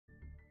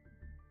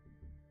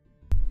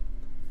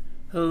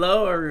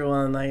Hello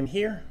everyone, I'm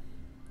here,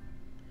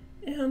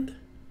 and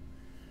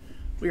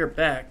we are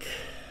back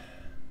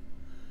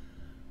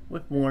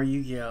with more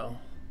YGO.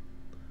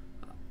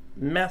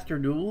 Master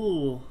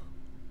Duel.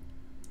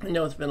 I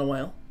know it's been a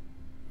while.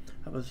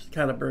 I was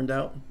kind of burned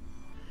out,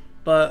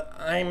 but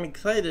I'm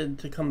excited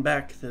to come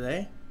back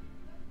today.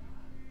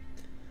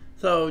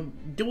 So,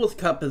 Duels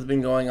Cup has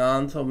been going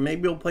on, so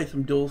maybe we'll play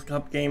some Duels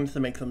Cup games to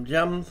make some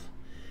gems.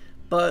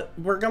 But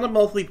we're gonna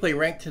mostly play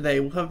ranked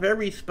today with a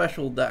very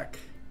special deck.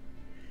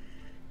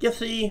 You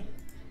see,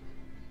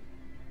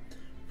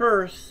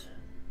 first,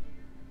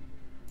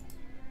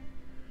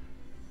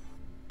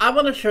 I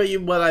want to show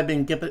you what I've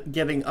been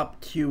getting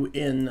up to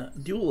in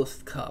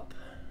Duelist Cup.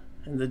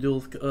 In the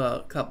Duelist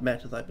Cup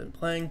matches I've been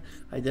playing,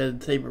 I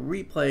did save a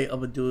replay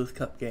of a Duelist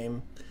Cup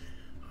game.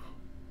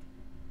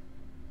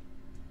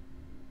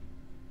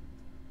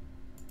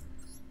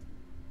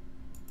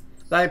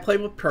 That I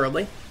played with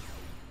Purrely.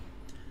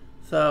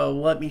 So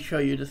let me show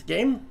you this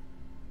game.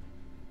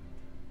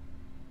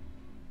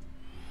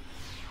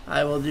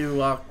 I will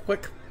do a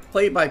quick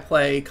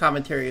play-by-play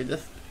commentary of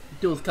this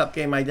Duelist Cup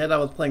game I did. I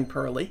was playing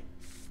Purrely.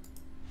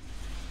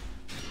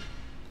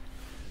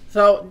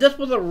 So this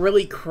was a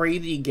really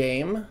crazy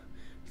game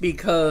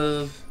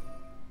because,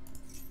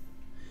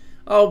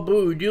 oh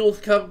boo,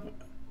 Duelist Cup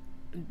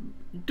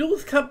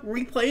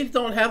replays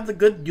don't have the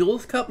good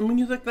Duelist Cup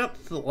music. That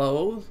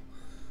slows.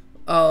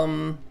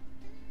 But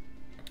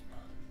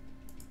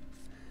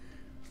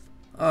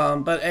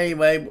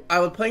anyway, I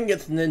was playing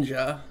against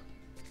Ninja.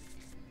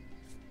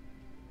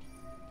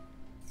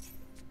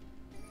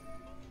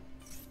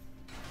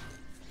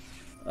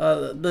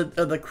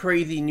 The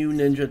crazy new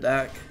Ninja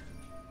deck.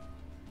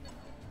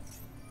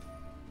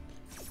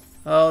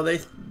 Oh,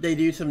 they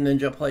do some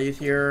Ninja plays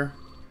here.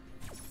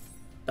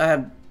 I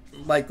have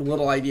like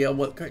little idea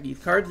what these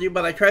cards do,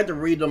 but I tried to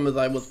read them as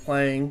I was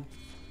playing.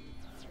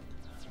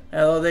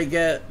 Oh, they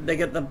get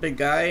the big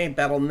guy,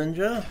 Battle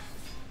Ninja.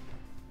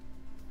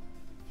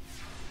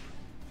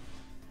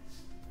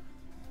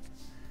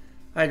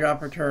 I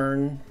drop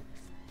return.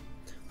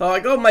 Oh, I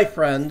go my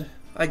friend.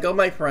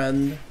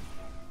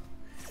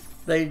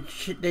 They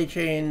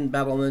chain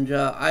Battle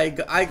Ninja.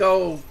 I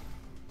go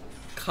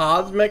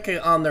Cosmic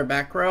on their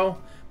back row,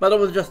 but it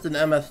was just an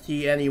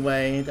MST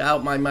anyway to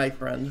out my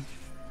friend.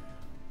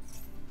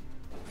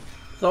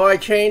 So I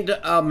chained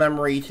a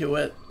memory to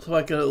it so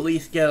I could at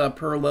least get a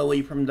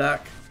Purrely from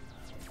deck.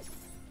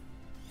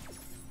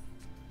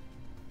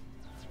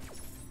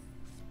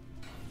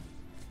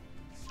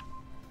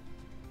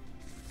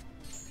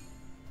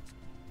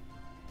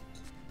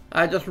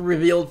 I just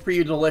revealed for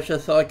you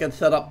Delicious so I could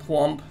set up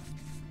Plump.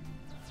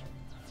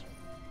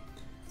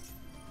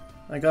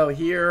 I go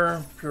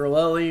here,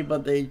 Purrely,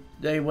 but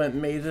they went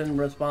Mason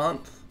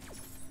response.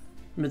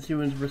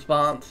 Mitsuin's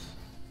response.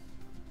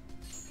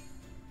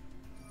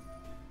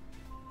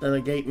 Then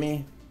they gate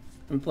me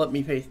and flipped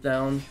me face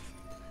down.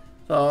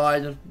 So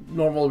I just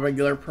normal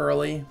regular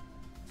Purrely.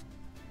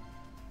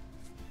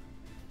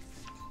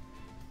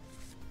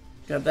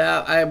 Got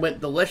that. I went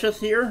Delicious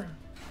here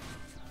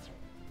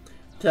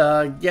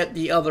to get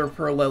the other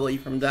Purrely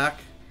from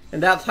deck.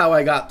 And that's how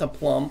I got to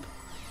Plump.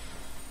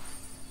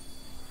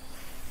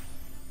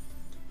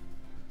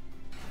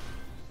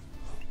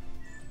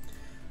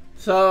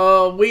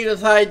 So we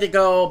decided to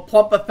go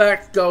Plump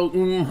effect, go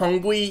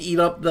hungry, eat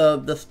up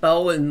the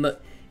spell in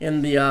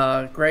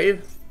the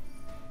grave.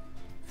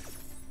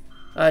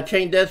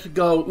 Chain this,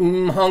 go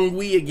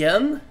hungry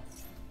again.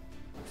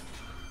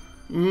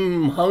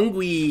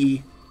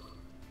 Hungry.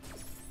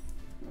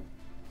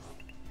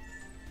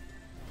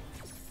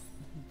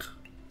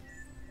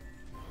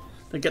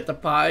 To get the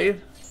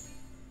 5.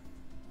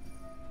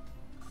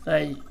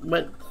 I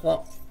went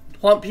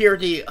Plump here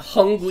to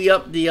hungry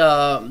up the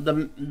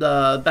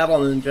Battle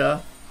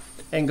Ninja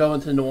and go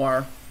into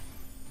Noir.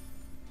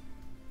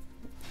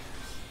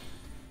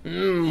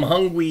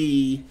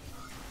 Hungry.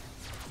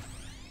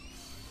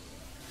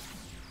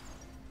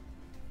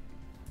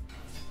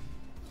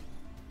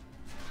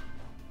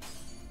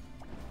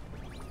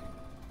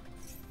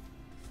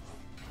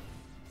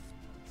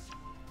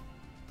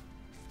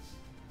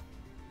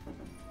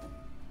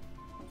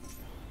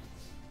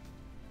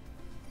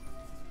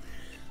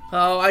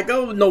 I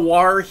go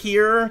Noir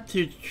here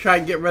to try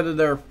and get rid of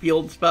their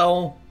field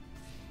spell.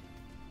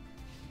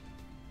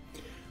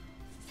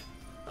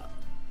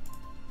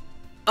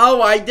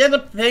 Oh, I did a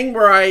thing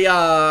where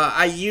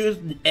I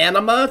used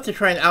Anima to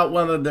try and out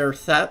one of their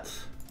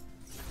sets.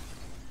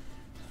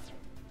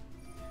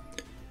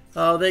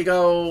 Oh, they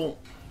go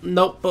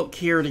Notebook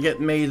here to get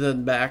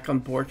Mason back,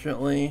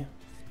 unfortunately.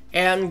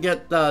 And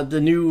get the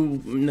new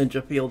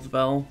Ninja field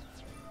spell.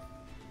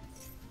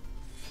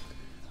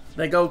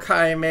 They go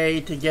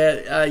Kaime to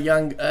get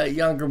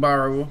younger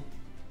Baru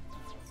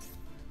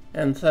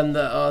and send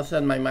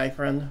my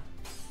friend.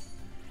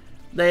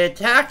 They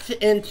attacked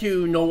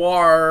into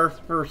Noir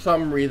for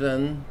some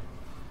reason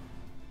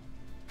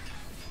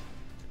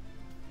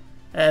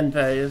and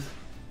phase.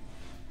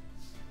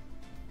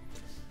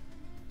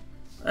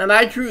 And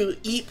I drew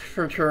Eep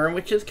for turn,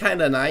 which is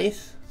kind of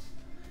nice.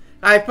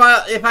 I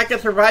thought if I could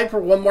survive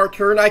for one more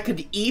turn, I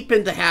could eep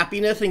into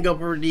happiness and go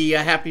for the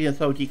happiness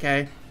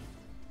OTK.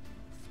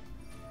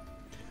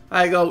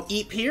 I go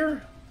eep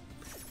here.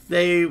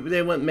 They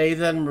went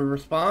Mazen in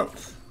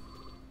response.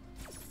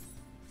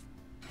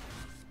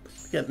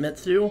 Get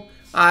Mitsu.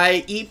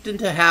 I eeped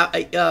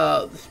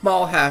into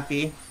small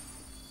happy.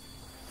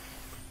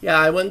 Yeah,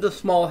 I went to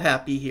small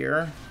happy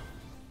here.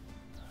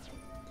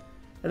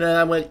 And then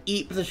I went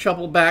eep to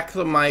shuffle back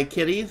some of my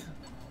kitties.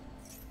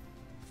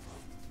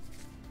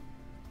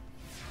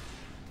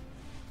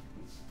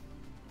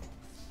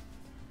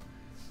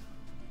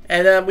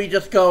 And then we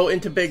just go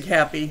into big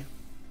happy.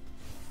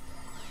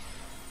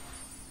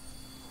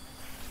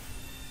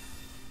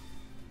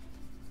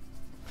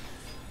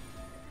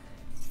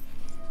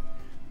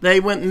 They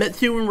went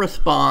Mitsu in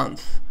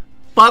response.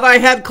 But I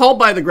had called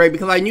by the grave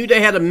because I knew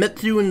they had a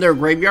Mitsu in their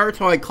graveyard,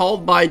 so I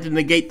called by to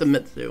negate the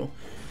Mitsu.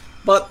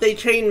 But they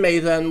chain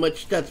Mazen,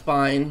 which that's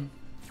fine.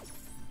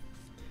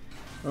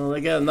 Well,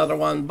 they get another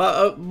one.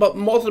 But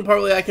most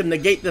importantly, I can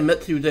negate the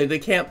Mitsu. They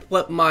can't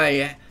flip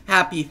my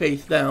happy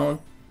face down.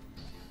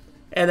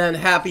 And then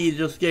happy is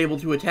just able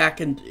to attack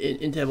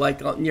into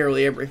like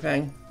nearly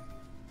everything.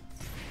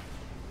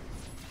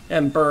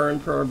 And burn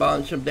for a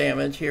bunch of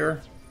damage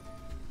here.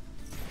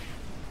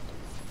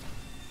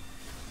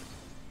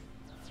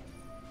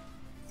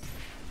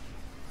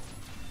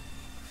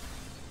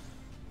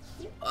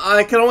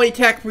 I can only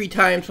attack 3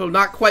 times, so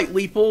not quite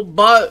lethal,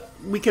 but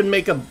we can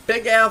make a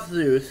big-ass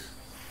Zeus.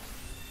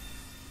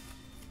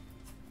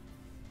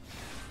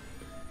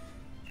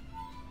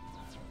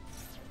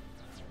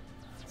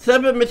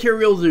 Seven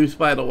material Zeus,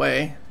 by the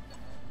way.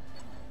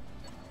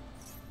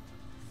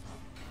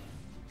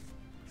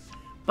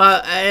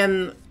 But,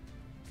 and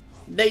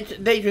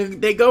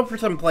they go for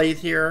some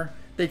plays here.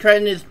 They try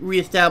to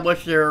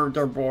reestablish their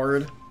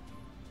board.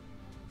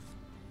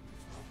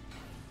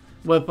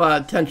 With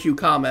Tenshu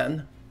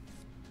Kamen.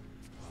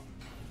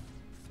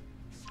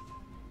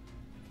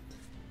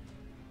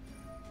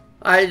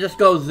 I just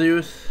go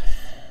Zeus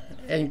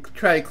and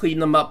try to clean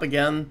them up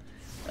again.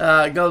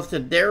 It goes to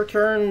their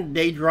turn,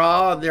 they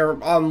draw,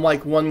 they're on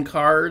like 1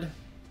 card.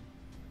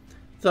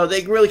 So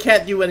they really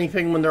can't do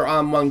anything when they're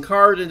on 1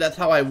 card, and that's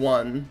how I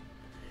won.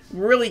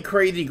 Really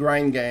crazy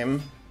grind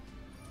game.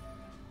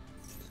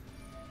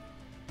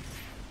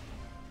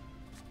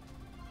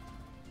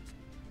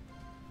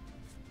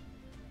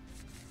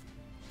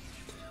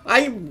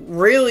 I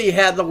really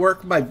had to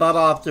work my butt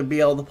off to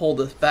be able to pull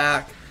this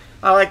back.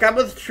 I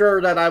was sure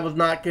that I was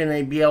not going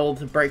to be able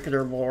to break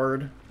their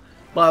board.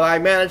 But I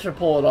managed to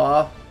pull it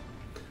off.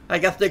 I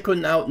guess they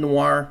couldn't out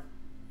Noir.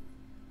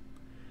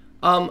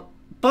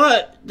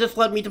 But this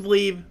led me to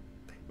believe,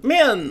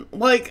 man,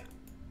 like,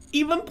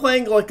 even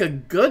playing like a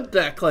good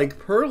deck like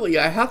Purrely,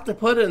 I have to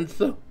put in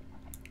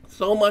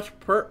so much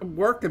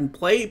work and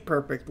play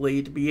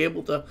perfectly to be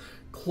able to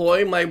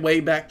claw my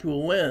way back to a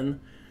win.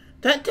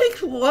 That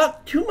takes a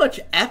lot too much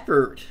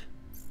effort.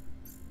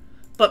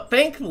 But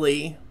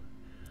thankfully,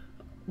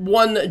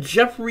 one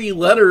Jeffrey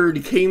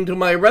Leonard came to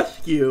my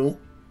rescue.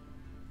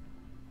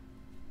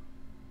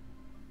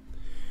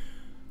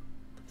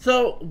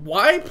 So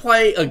why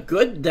play a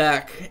good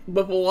deck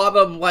with a lot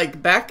of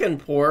like back and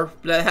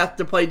forth that has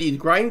to play these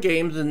grind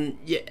games and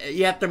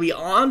you have to be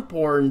on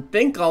for and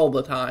think all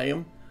the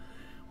time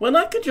when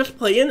I could just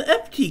play an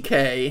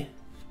FTK?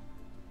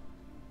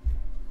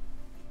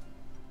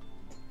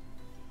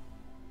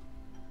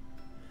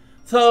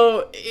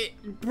 So,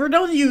 for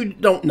those of you who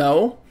don't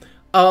know,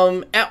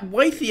 at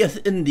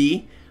YCS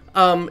Indie,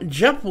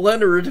 Jeff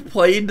Leonard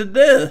played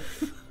this.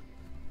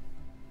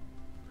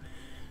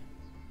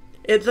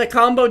 It's a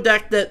combo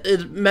deck that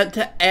is meant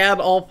to add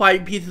all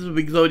 5 pieces of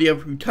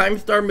Exodia through Time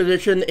Star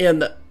Magician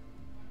and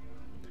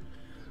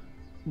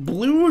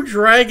Blue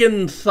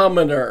Dragon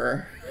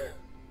Summoner.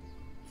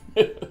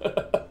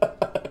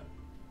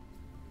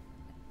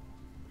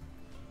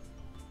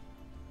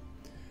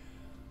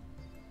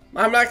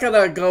 I'm not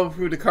gonna go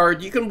through the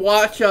card. You can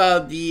watch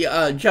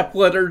the Jeff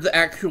Leonard's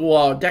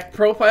actual deck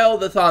profile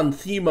that's on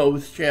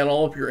Simo's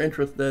channel if you're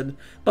interested.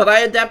 But I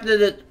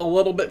adapted it a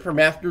little bit for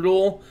Master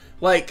Duel.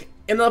 Like,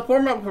 in the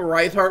format of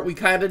Rise Heart, we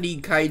kind of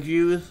need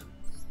kaijus.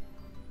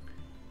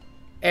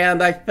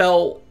 And I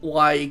felt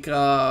like,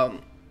 I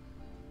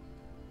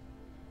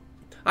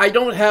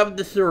don't have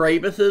the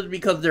Cerabuses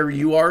because they're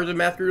URs in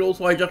Master Duel,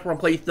 so I just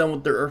replaced them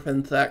with their Earth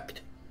Insect.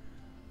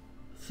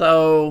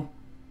 So...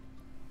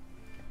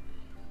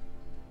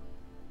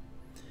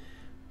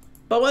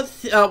 But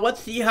let's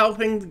see how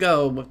things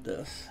go with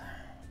this.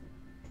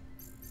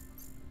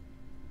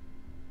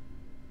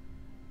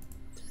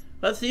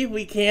 Let's see if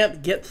we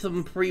can't get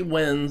some free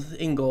wins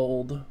in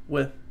gold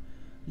with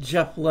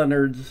Jeff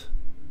Leonard's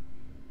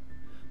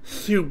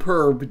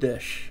superb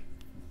dish.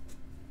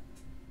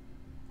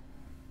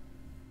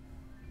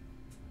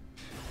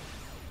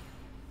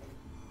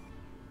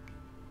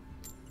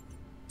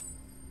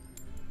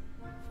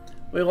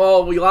 We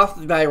lost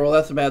the die roll.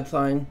 That's a bad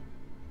sign.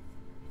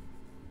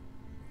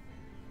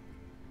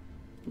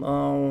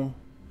 Oh.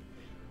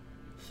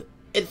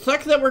 It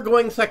sucks that we're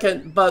going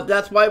second, but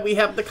that's why we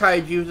have the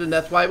Kaijus, and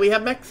that's why we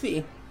have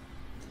Mexi.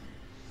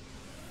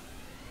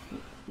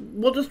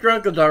 We'll just draw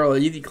Godaro,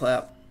 easy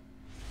clap.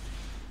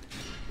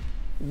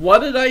 What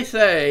did I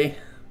say?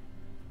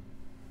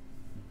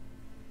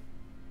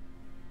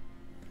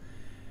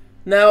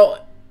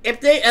 Now, if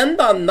they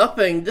end on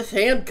nothing, this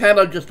hand kind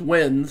of just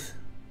wins.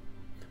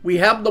 We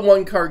have the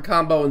 1-card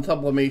combo in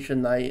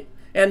Sublimation Knight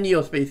and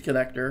Neospace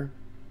Connector.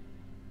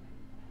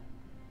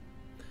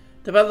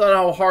 Depends on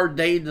how hard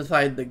they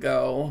decide to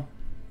go.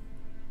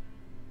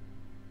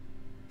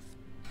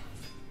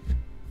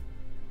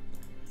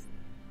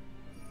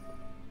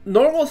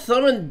 Normal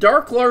summon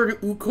Dark Lord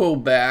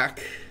Uko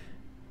back.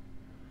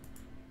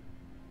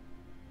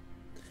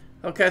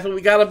 Okay, so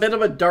we got a bit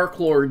of a Dark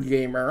Lord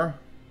gamer.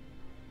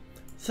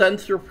 Send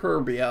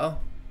Superbia.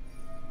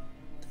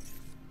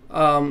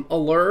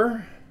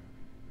 Allure.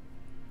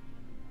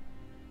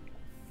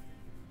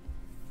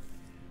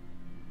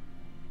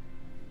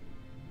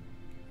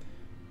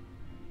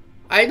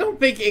 I don't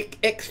think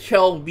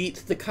X-Shell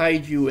beats the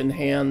Kaiju in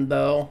hand,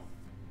 though.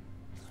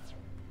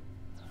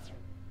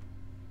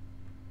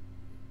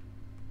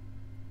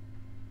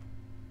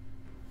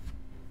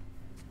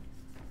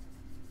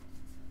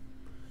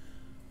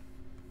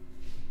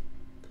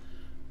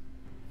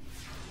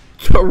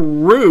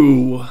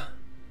 True.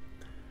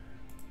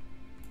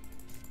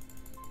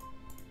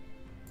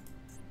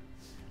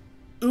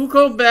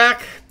 Uko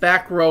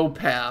back row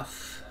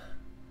pass.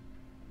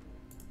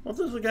 What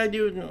does the guy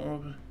do?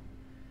 No.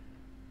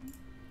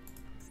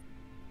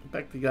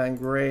 Back the guy in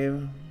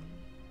grave.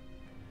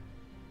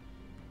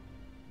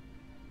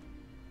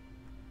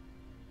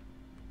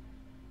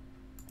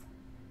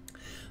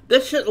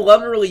 This shit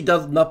literally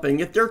does nothing.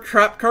 If their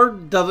trap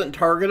card doesn't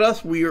target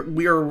us,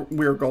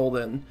 we're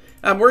golden.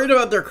 I'm worried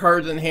about their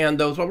cards in hand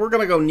though, so we're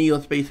gonna go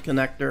Neospace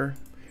Connector.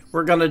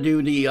 We're gonna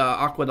do the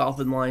Aqua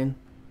Dolphin line.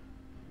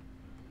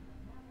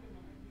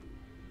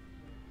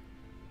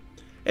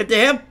 If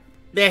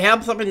they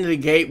have something to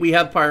negate, we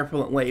have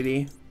Fireflint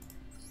Lady.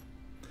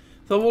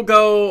 So we'll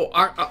go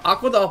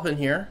Aqua Dolphin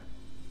here.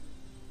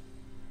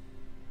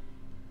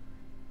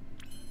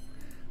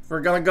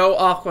 We're gonna go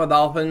Aqua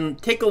Dolphin.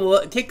 Take a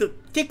look.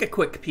 Take a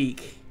quick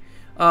peek.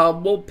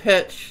 We'll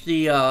pitch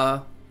the.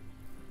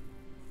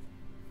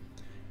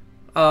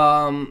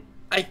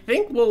 I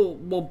think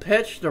we'll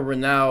pitch the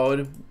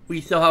Renaud. We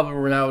still have a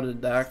Renaud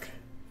in deck.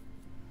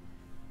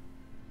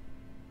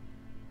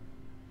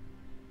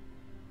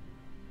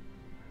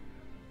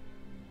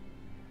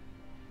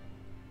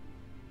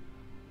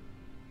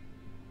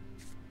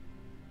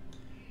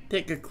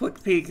 Take a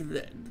quick peek.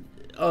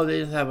 Oh, they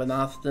just have an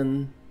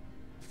Austin.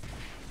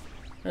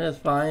 That's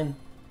fine.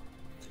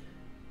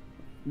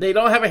 They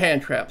don't have a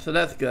hand trap, so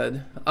that's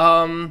good.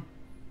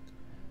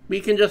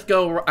 We can just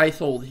go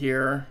Isold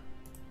here.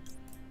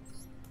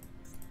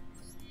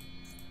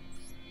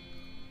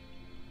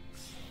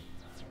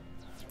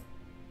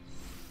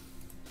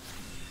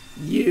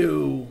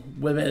 You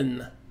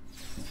women.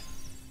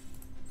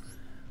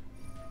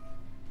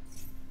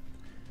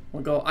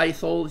 We'll go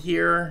Isold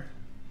here.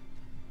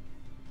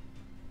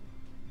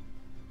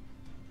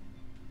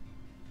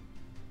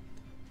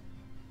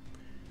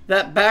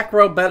 That back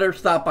row better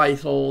stop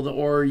Isold,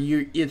 or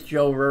it's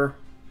over.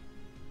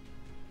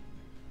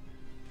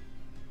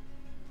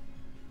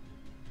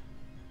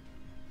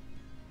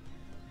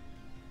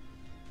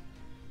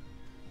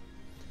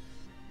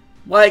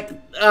 Like,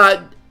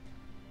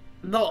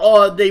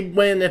 they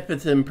win if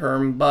it's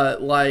imperm,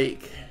 but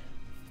like,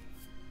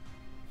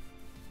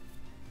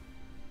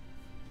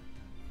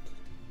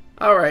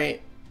 all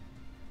right.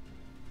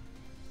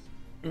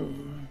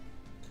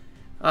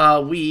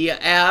 We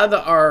add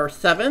our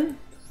 7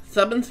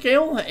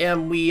 scale,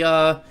 and we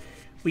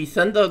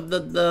send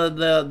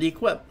the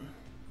equip.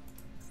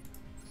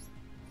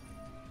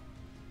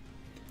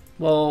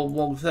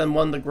 We'll send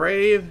one to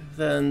grave,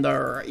 then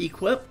our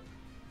equip.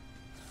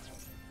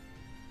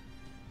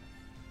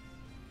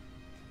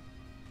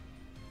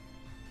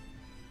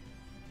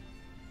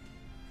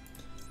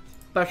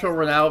 Special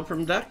Renaud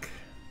from deck.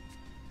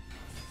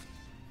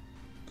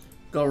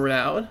 Go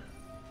Renaud.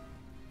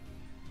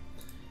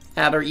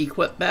 Add our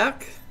equip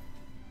back.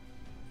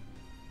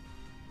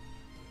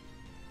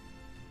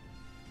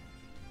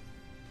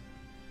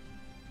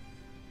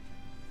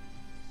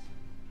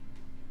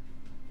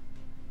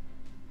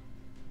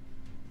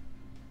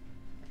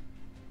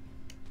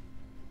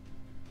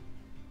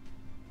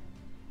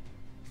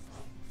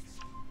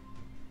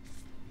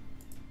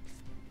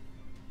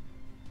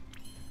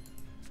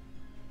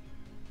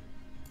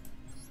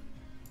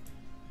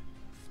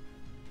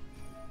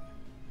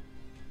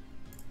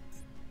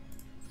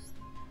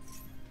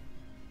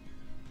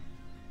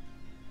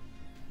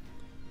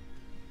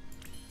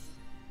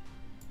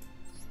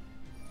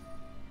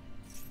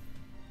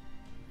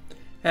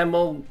 And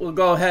we'll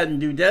go ahead and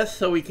do this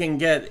so we can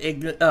get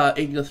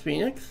Ignis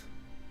Phoenix.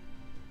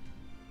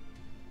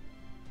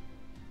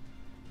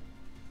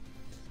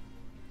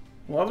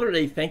 What are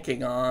they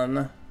thinking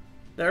on?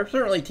 They're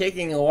certainly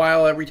taking a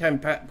while every time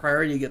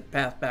priority gets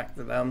passed back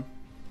to them.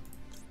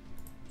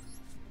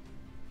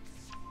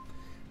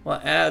 We'll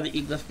add the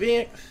Ignis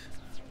Phoenix.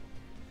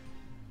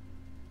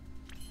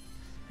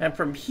 And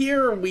from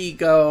here we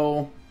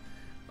go,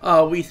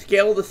 we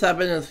scale the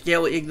 7 and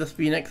scale the Ignis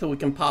Phoenix so we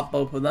can pop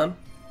both of them.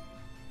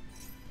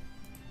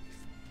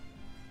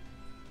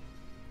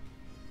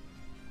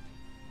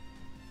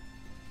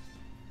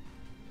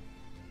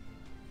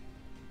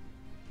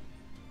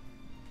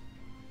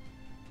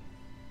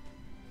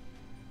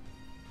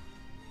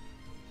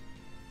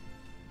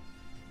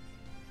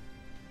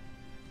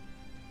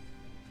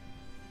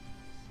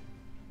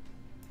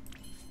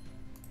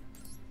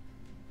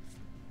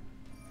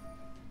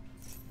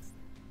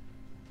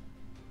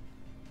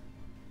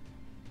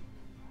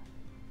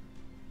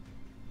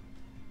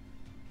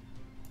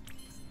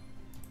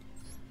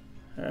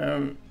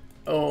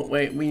 Oh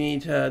wait, we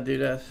need to do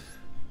this.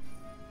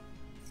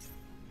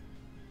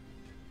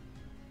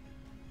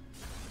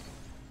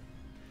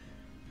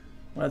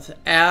 Let's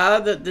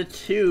add the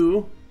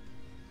 2.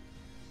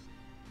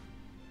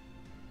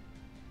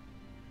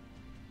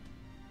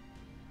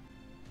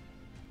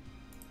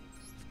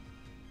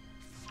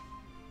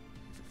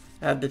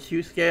 Add the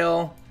 2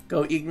 scale,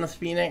 go Ignis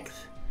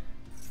Phoenix.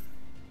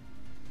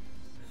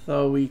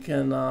 So we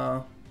can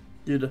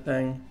do the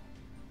thing.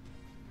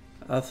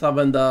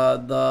 Summon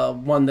the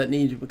one that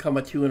needs to become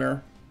a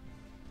tuner.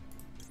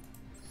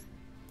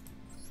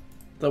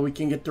 So we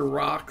can get the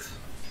rocks.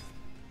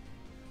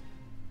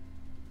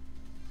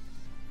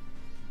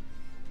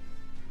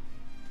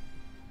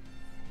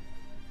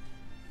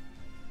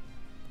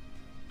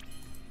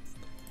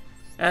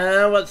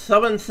 And let's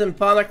summon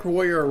Symphonic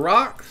Warrior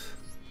rocks.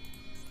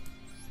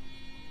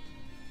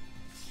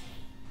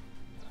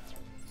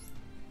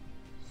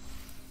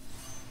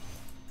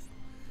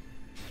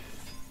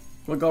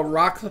 We'll go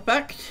rocks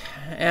effect,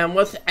 and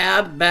let's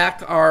add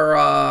back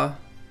our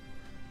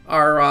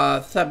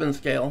 7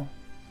 scale.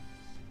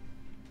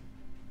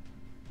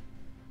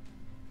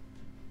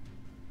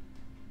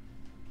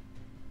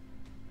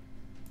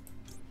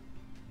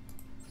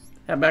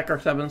 Add back our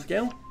 7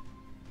 scale.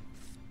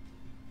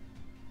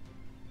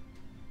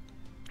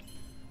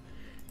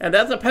 And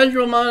that's a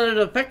pendulum mounted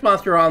effect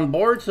monster on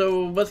board,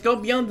 so let's go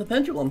beyond the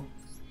pendulum.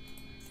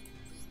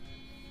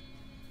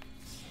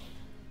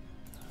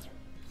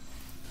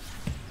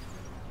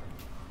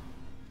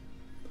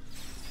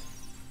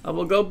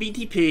 We'll go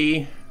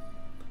BTP,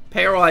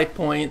 pay our life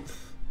points.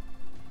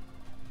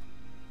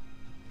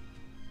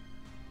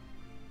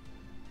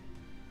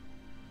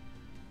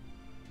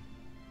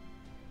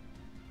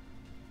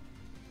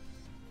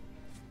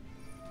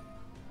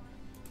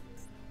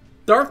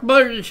 Dark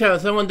Butter to Shadow,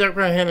 someone Dark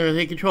Right Hander,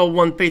 they control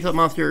one face-up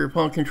monster your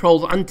opponent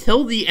controls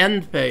until the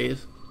end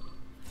phase.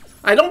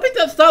 I don't think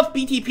that stops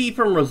BTP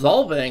from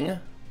resolving,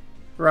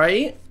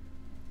 right?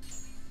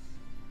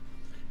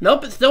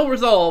 Nope, it still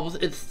resolves.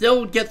 It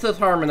still gets us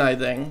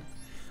harmonizing.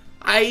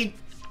 I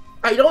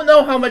don't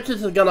know how much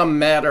this is gonna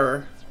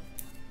matter.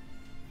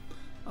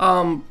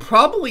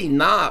 Probably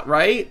not,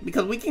 right?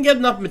 Because we can get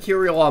enough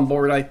material on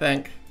board, I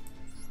think.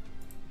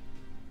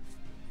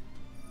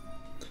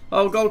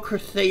 I'll go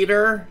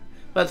Crusader.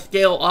 Let's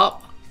scale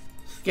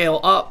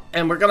up,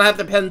 and we're gonna have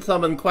to pen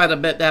summon quite a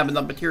bit to have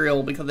enough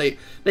material because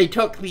they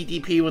took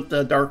BTP with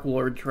the Dark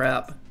Lord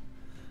trap.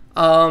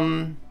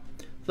 So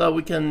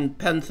we can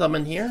pen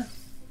summon here.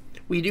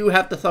 We do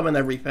have to summon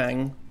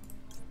everything.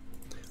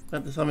 We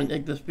have to summon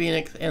Ignis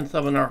Phoenix and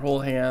summon our whole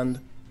hand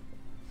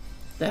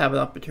to have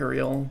enough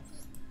material.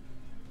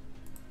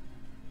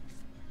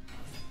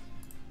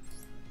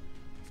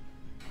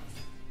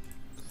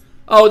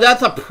 Oh,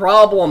 that's a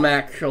problem,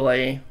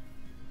 actually.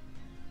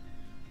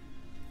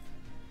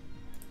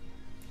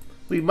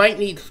 We might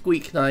need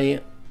Squeak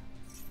Knight.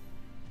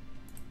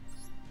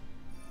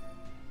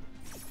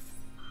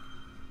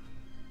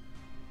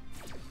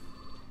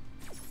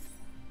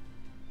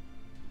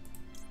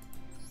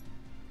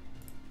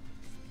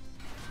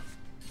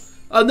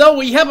 No,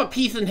 we have a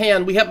piece in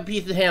hand. We have a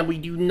piece in hand. We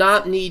do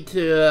not need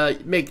to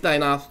make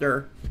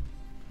Dinoster.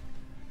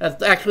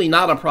 That's actually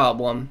not a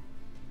problem.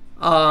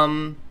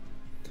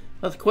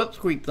 Let's equip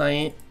Squeak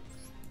Knight.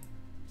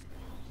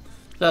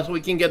 So we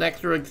can get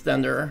extra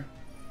extender.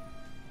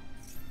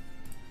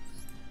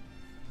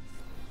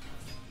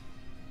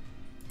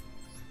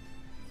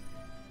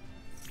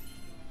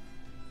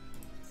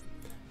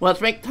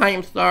 Let's make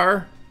Time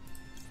Star.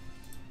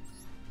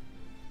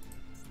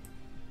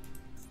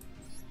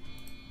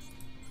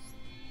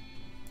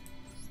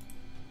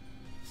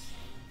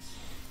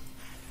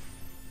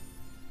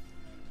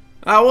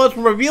 Let's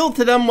reveal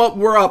to them what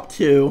we're up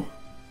to.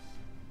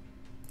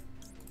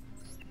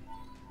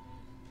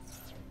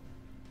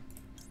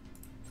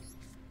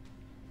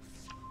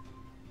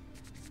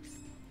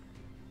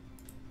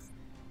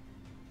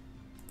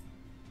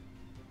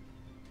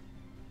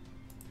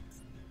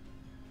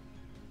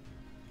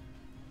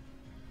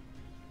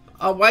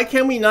 Why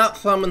can we not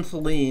summon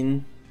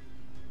Celine?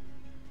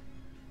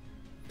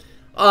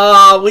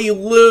 We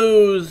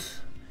lose.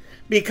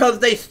 Because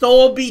they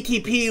stole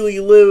BTP, we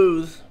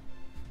lose.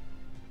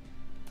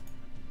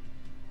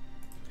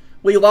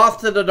 We lost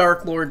to the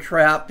Dark Lord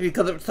trap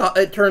because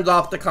it turns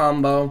off the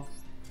combo.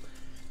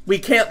 We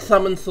can't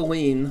summon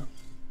Celine.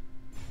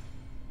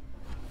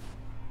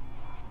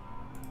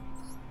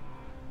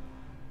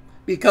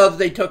 Because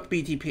they took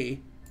BTP.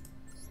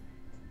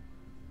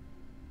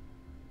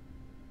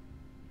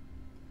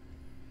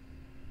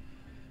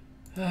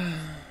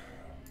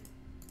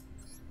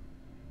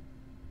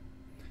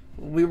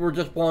 We were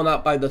just blown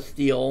up by the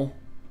steal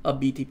of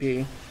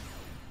BTP.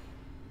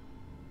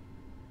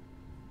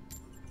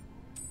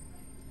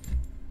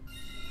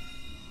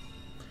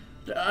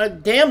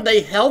 Damn,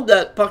 they held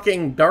that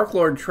fucking Dark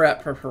Lord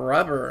trap for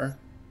forever.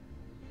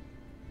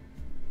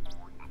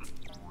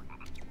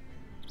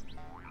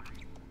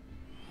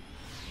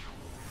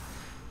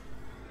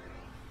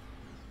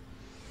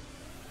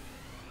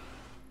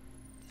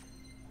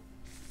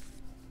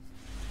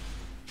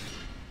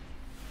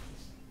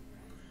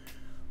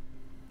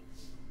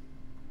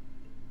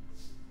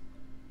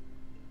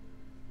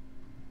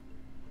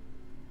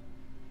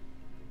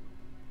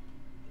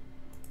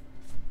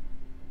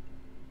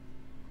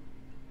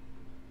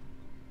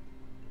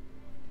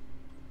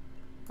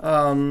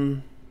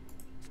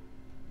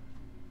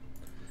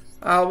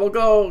 We'll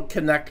go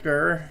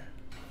connector.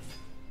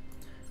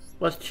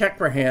 Let's check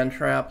for hand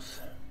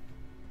traps.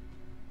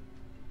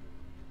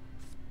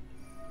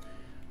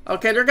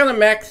 Okay, they're gonna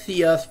max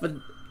CS, but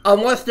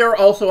unless they're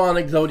also on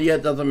Exodia,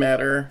 it doesn't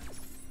matter.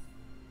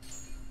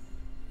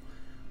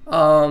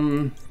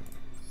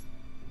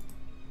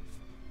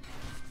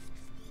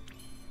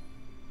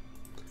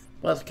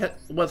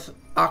 What's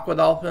Aqua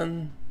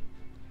Dolphin?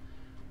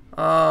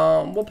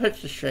 We'll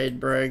pitch the Shade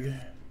Brig.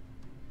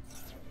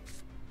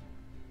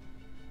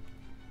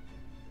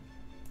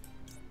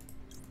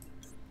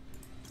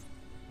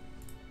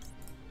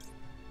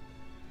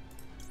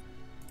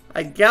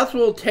 I guess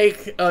we'll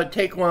take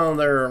one of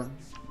their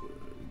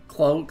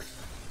cloaks.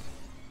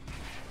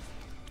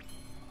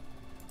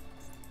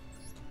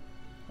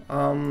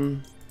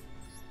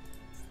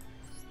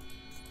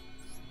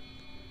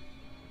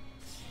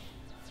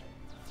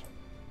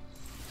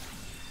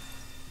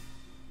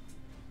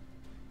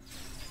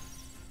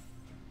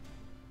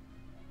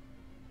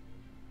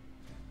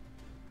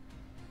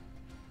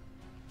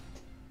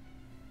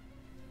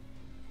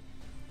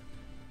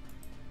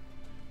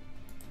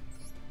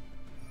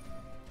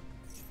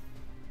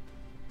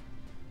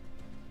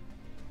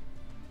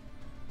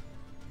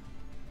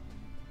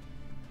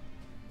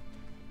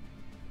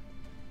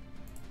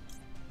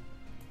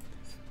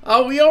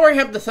 Oh, we already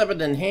have the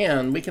 7 in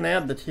hand. We can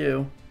add the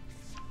 2.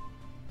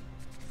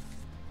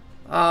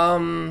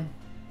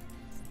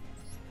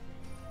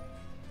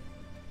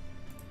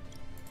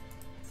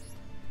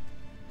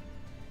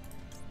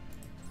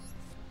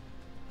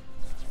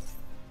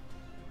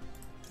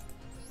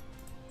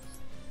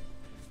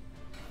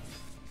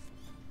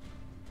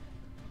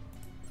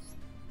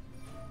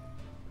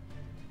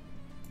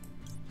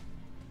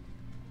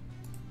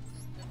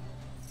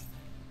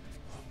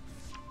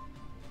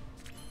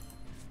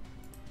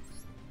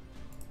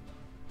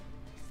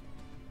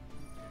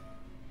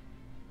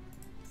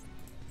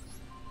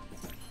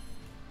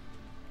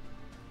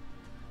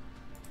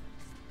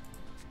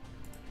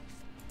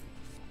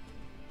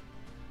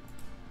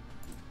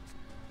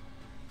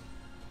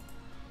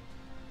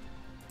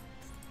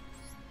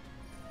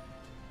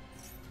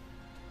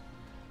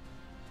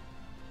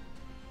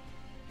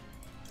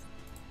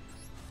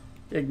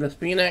 Ignis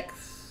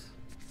Phoenix.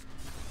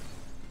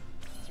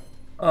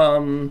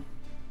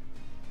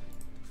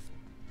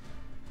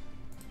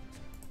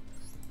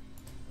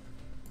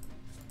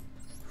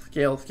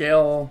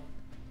 Scale.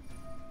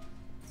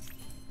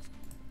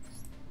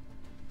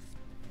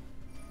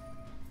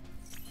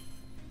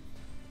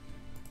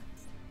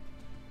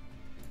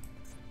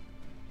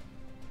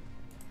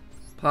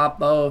 Pop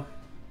both.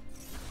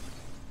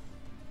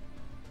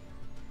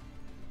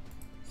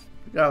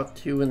 We got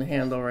 2 in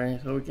hand already,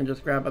 so we can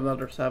just grab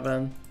another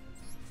 7.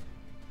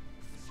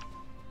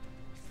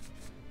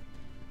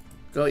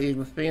 Go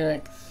Ignis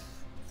Phoenix.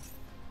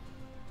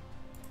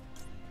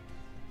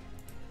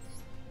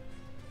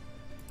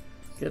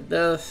 Get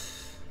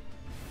this.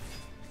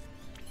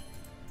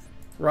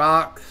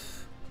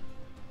 Rocks.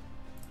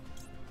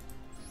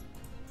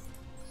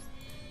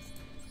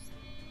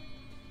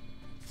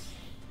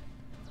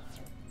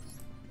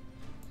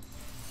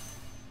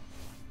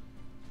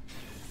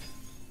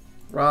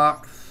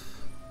 Rocks.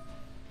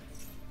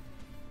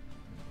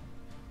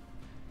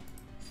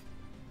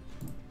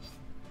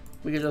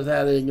 We can just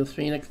add Ignis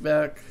Phoenix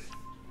back.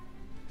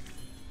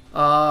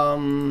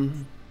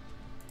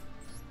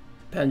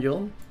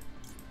 Pendulum.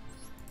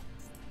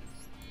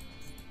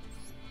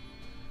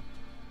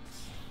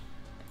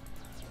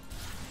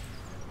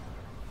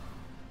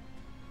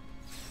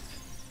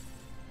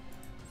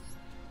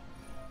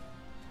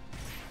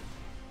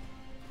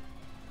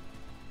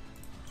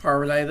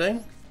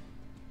 Harmonizing.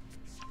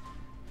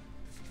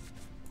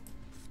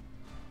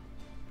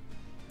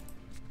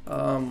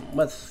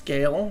 Let's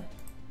scale.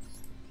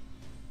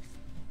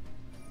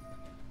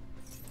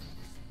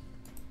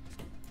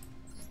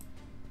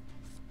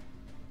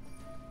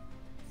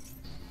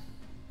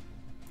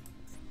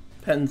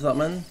 Pen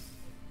summon.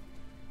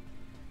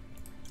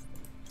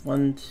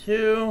 1,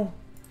 2,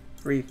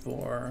 3,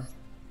 4.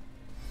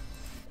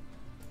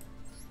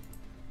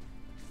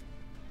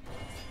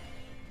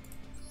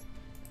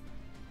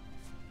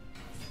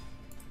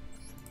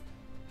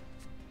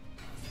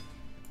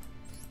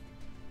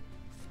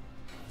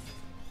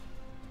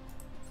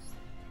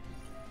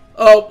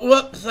 Oh,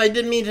 whoops, I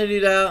didn't mean to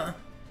do that.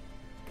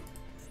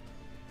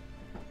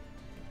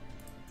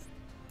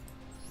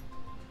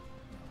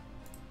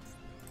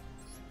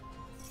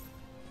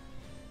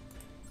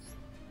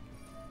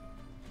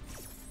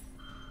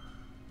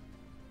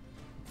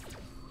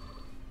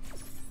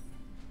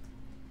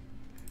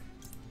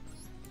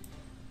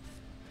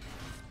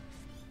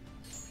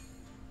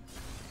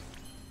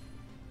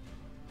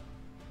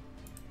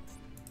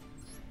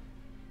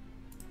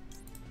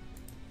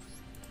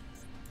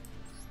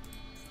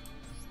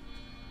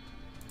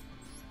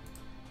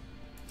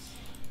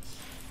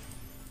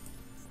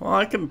 Well,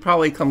 I can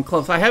probably come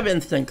close. I have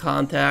instant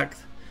contact,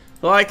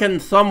 so I can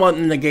somewhat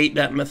negate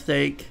that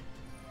mistake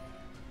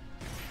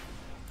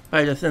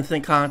by just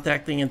instant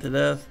contacting into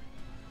this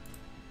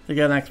to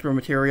get an extra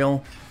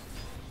material.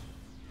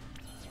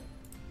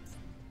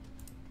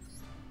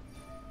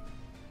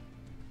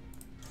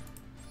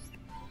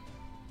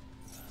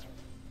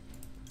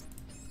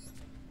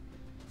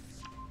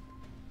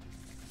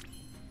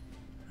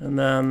 And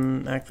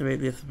then activate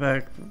this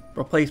effect,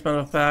 replacement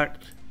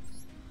effect.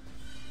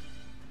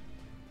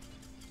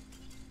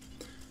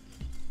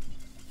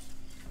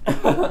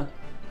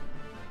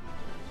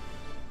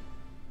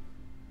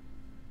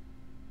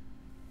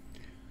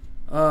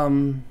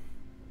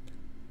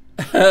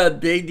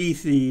 They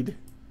DC'd.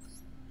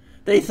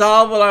 They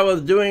saw what I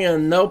was doing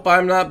and nope,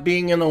 I'm not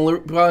being in a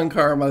Run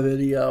Karma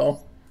video.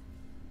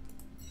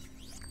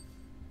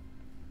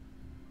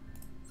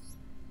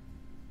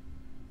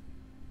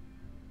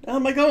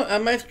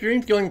 My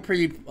stream's going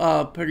pretty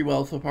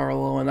well so far,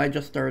 Low, and I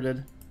just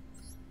started.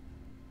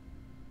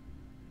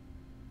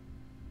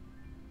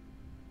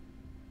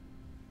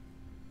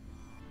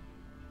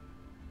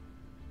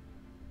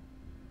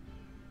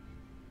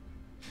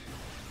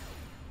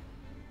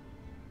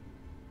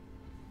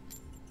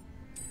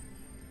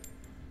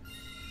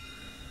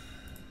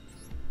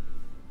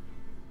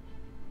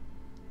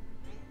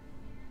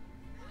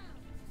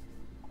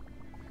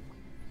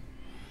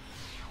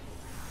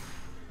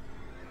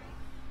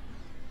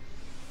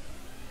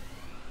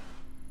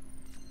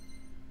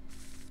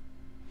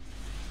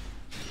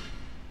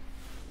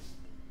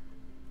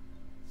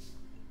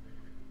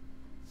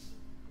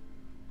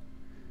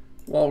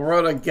 Well,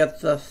 Rhoda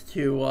gets us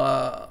to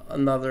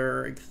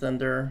another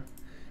extender.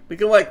 We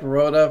can like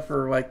Rhoda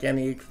for like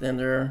any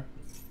extender.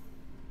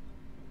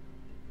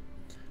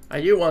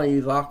 I do want to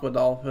use Aqua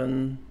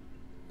Dolphin.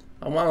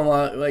 I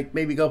want to like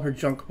maybe go for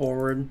Junk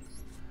Forward.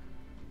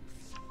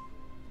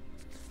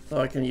 So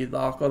I can use the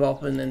Aqua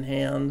Dolphin in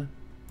hand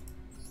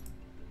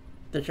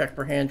to check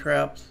for hand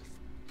traps.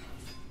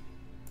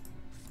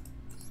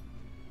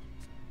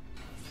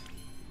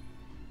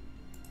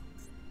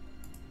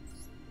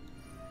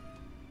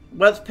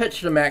 Let's pitch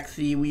to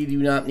Maxi. We do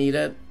not need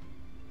it.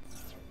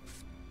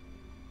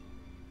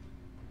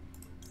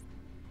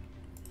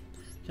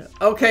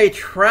 Okay,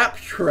 trap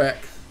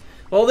tricks.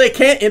 Well, they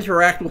can't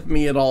interact with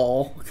me at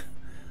all.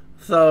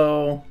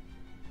 So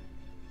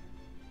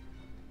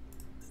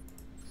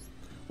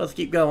let's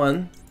keep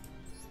going.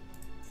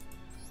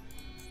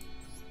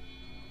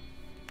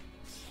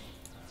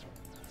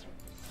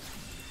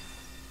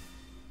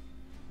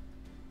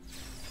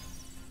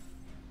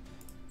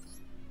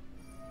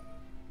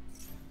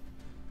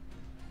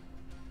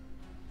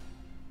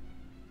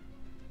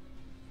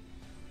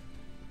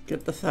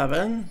 Get the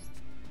 7.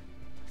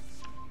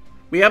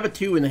 We have a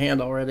 2 in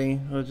hand already,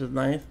 which is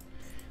nice.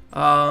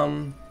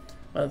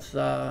 Let's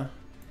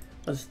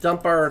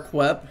dump our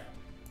equip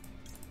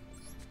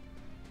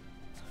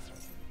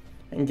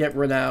and get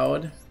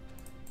Renaud.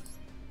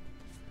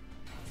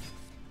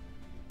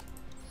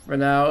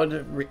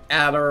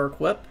 Add our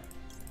equip.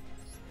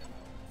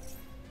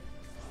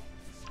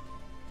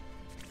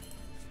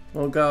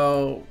 We'll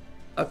go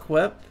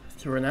equip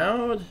to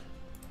Renaud.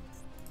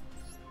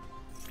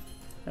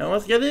 And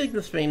let's get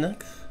Ignis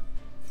Phoenix.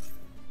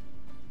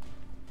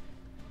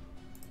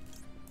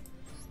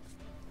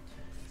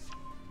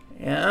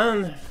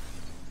 And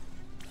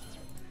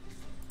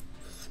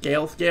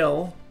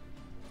scale.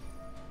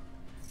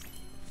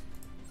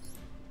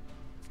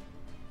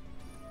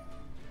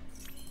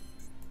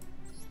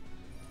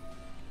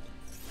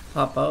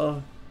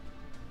 Papa.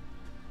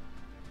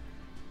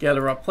 Get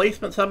a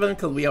replacement 7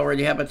 because we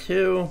already have a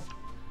 2.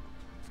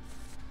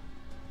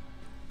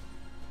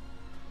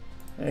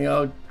 There you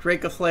go.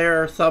 Draco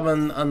Slayer,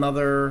 summon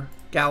another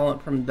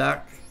Gallant from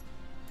deck.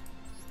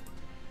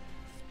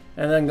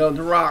 And then go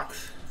to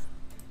rocks.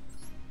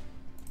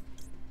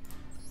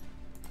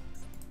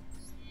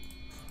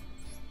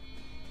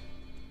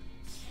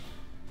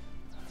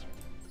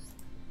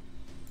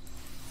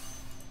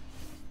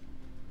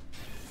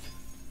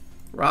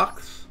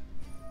 Rocks.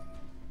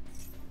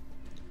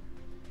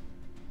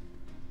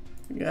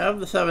 You have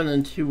the 7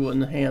 and 2 in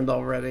the hand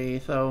already,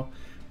 so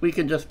We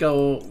can just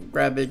go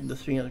grab the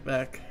Phoenix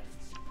back.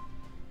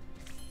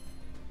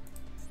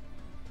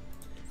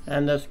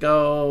 And let's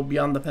go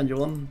beyond the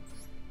pendulum.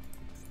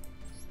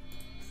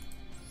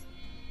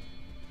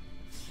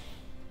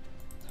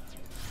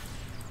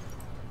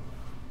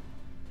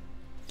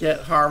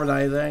 Get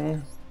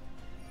harmonizing.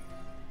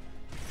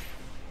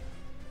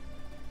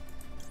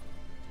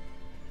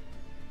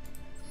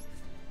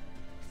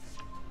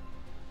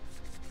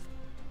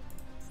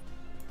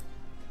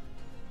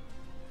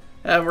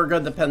 And we're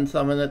good to pen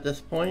summon at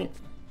this point.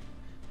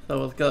 So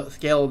let's go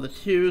scale to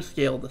 2,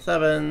 scale to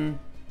 7.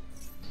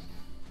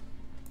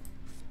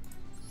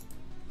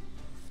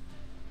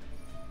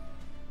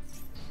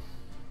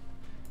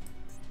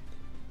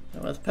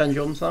 And let's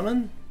pendulum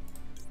summon.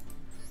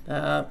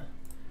 That.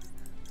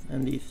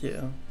 And these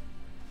two.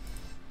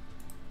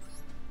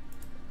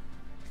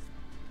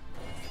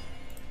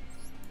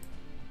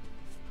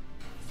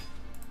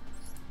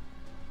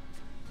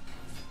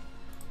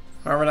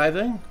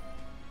 Harmonizing.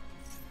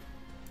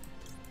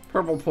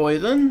 Purple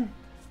poison.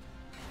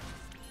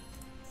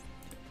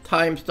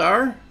 Time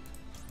star.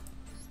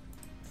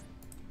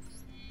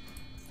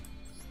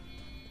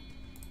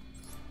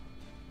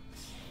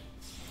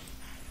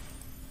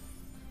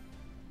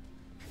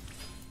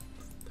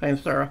 Time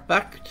star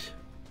effect.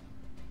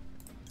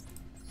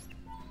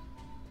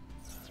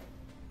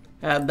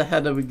 Add the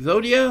head of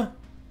Exodia.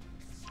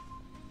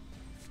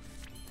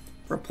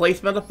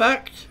 Replacement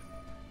effect.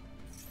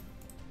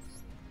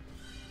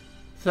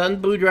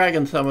 Send Blue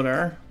Dragon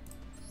Summoner.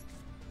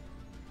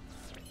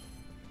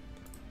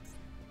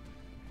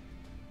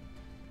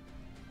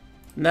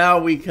 Now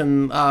we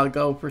can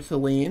go for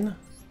Celine.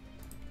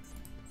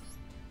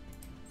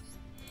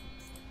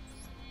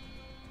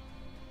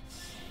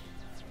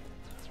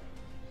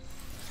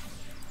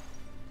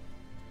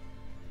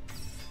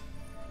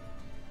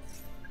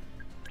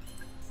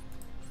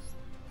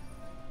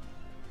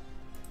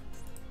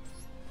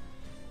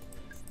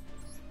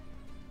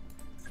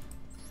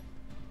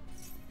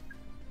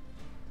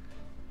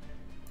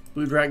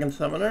 Blue Dragon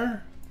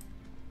Summoner.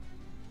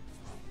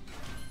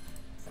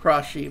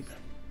 Cross Sheep.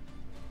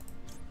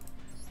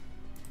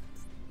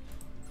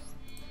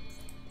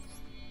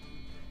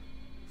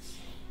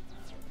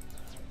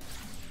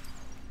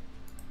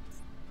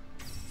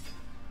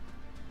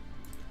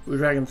 Blue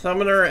Dragon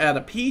Summoner, add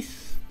a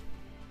piece.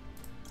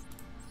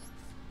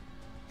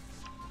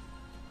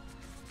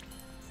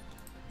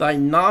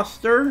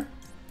 Dinoster.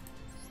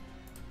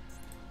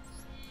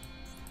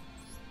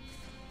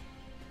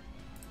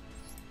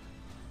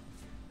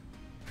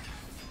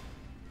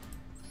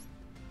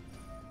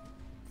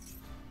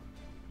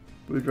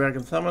 Blue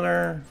Dragon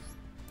Summoner.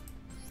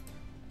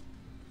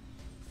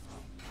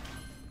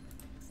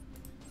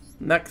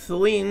 Next,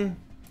 Celine.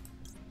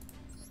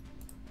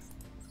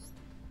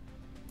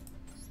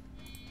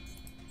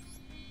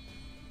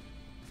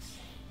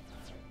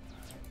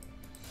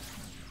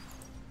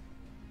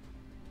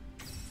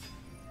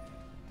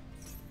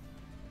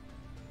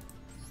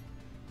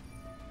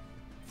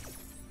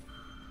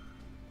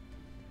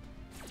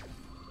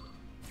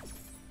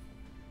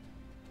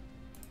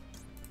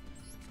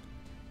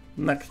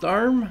 Next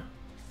arm.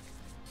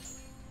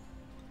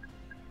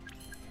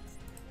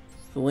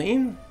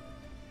 Celine.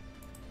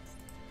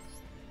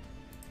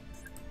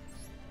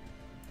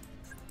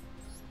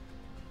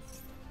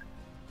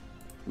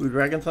 Blue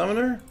Dragon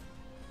Summoner.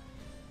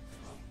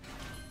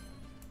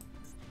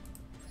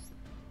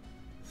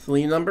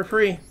 Celine number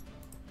 3.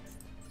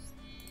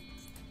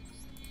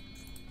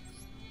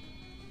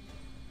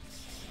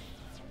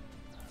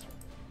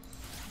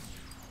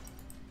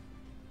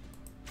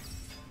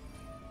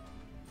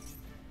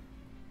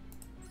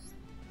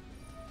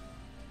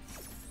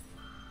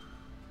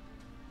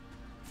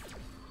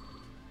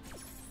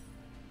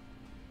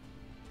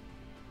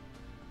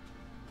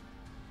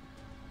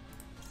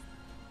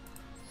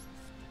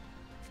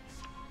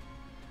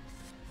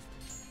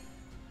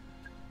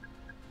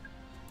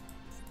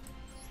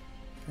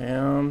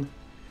 And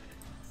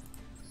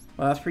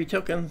last 3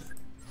 tokens.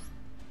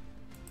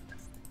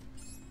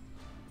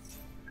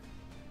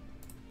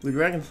 Blue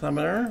Dragon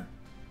Summoner.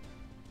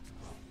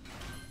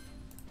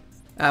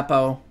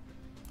 Apo.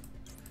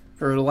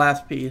 For the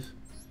last piece.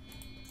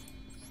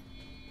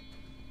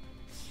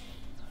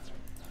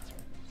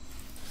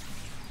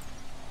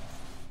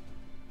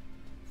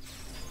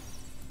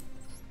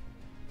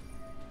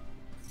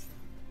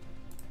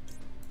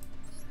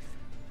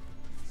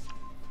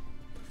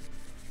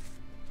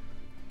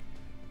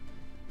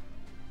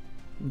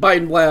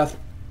 Bite and Blast.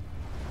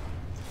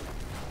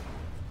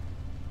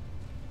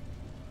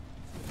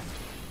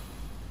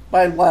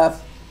 Bite and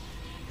Blast.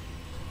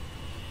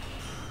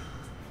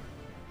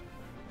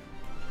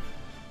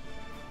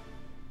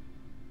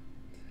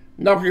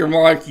 Enough of your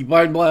malarkey.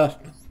 Bite and Blast.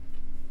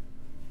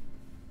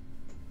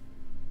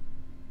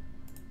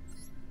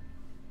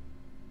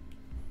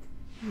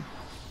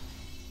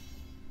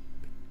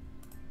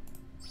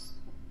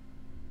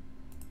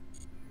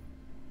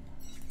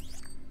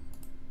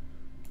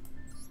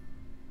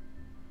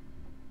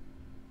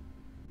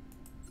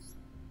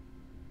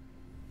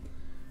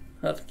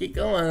 Let's keep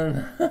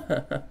going.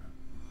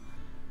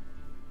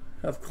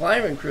 Let's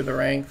climbing through the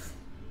ranks.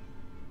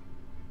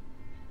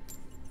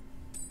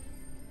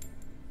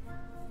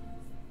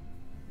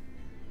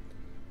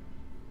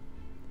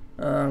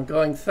 I'm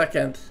going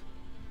second.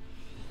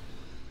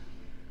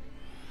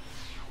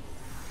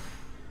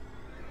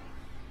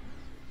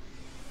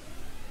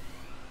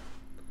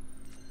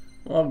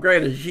 Well,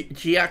 great, a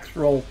GX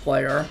role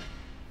player.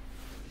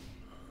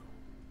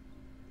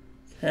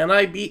 Can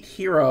I beat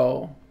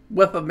Hero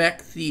with a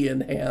Mech C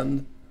in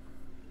hand?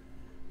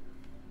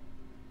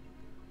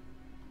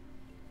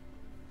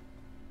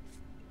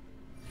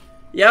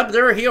 Yep,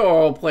 they're a Hero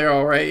role player,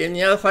 alright, and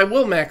yes, I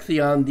will Mech C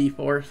on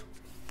D-Force.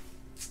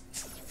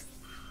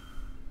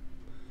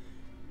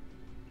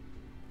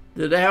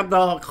 Did they have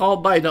the call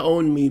by to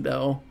own me,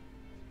 though?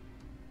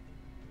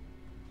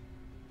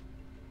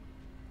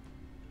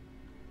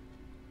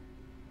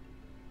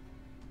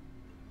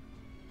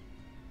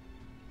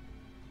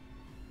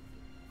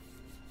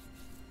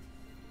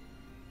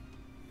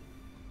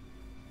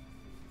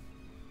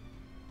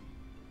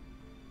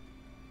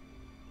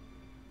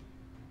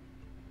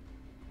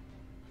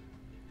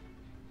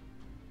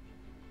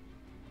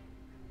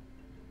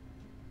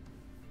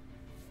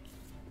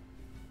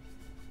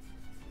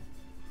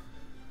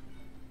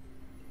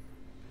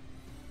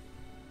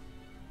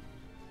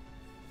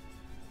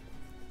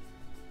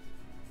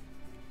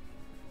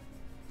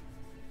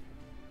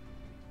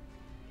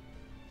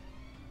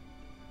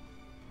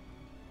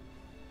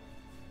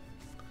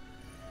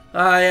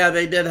 Yeah,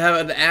 they did have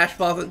an Ash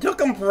Boss. It took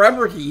them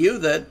forever to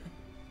use it.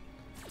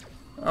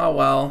 Oh,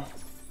 well.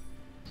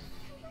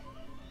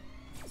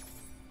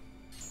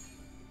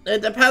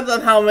 It depends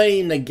on how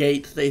many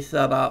negates they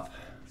set up.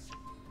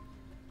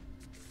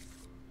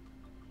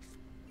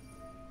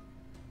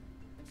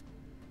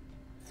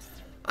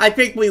 I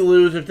think we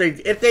lose if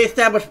they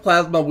establish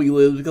Plasma, we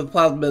lose, because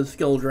Plasma is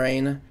skill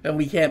drain, and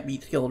we can't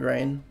beat skill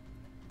drain.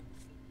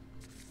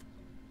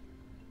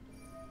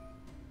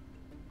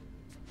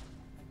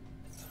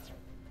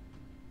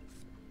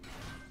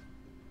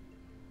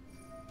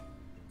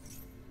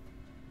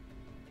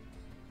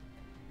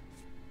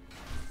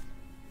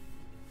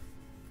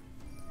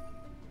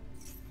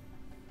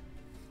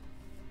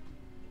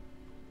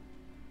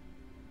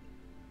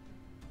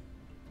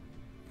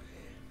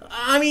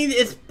 I mean,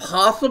 it's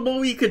possible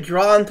we could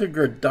draw into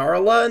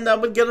Gridarla and that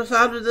would get us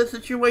out of this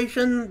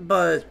situation,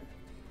 but...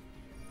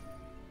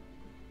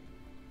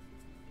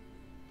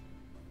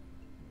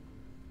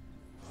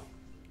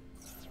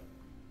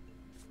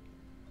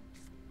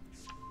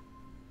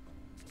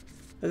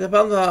 it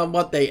depends on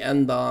what they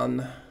end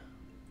on.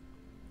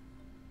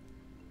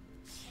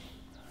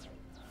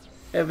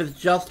 If it's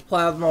just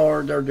Plasma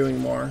or they're doing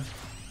more.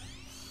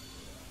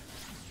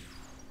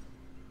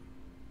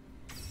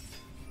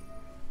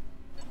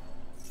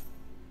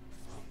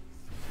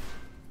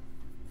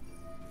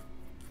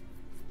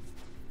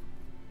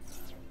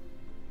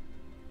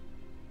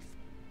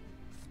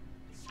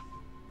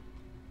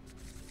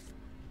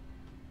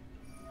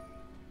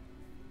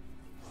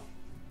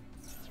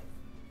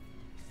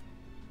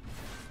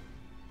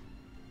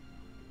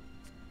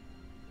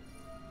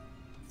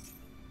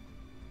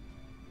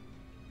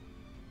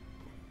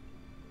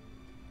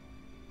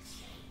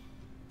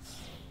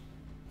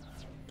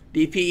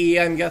 DPE,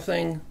 I'm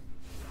guessing.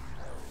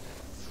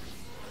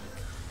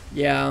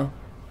 Yeah.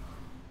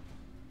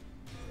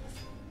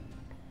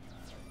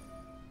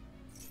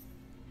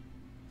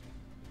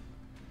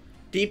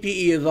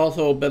 DPE is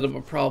also a bit of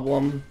a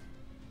problem.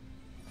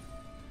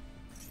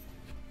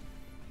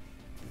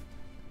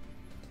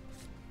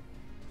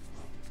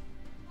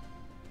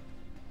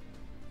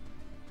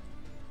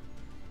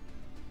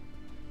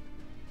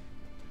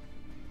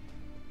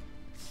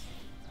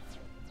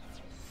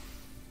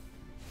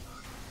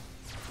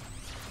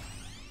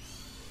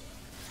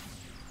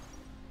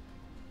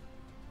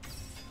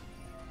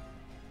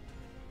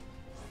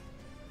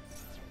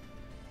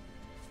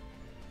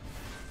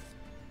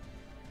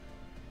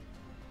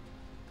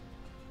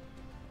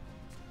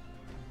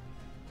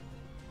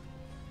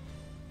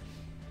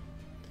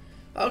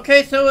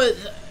 Okay, so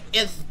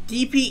it's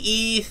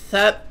DPE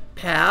set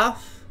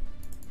path.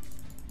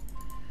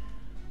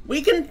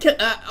 We can,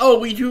 oh,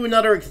 we drew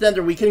another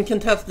extender. We can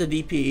contest the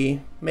DPE,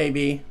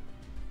 maybe.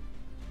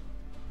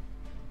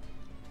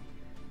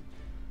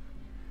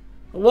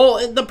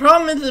 Well, the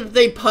problem is if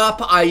they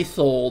pop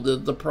Isold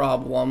is the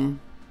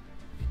problem.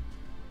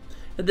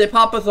 If they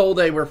pop us old,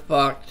 they were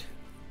fucked.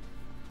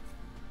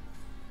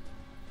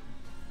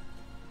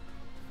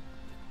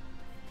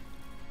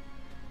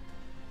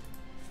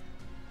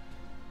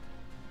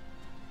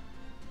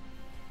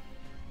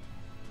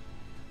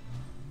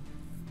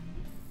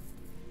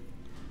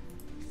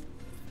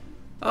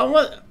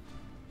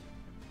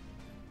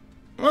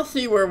 Let's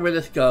see where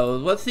this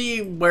goes. Let's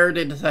see where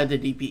they decide to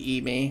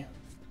DPE me.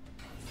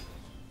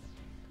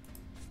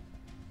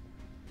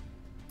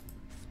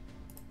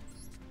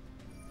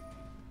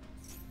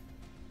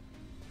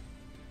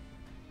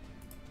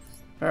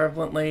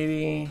 Powerflint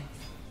Lady.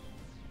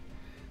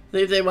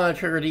 See if they want to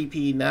trigger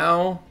DP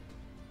now.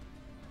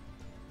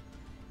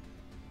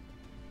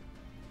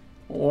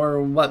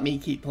 and let me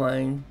keep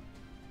playing.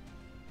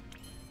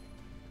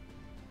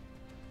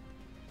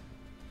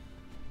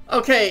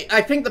 Okay,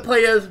 I think the play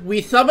is we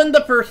summon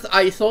the first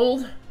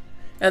Isold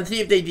and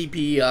see if they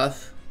DPE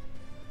us.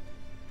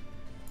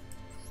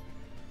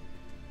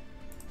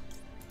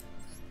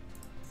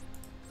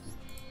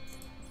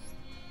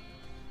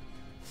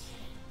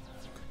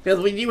 Because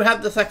we do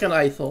have the second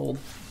Isold.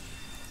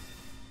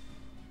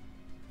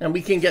 And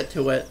we can get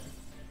to it.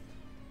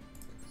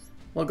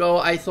 We'll go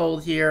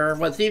Isold here.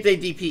 Let's see if they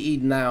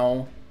DPE'd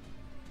now.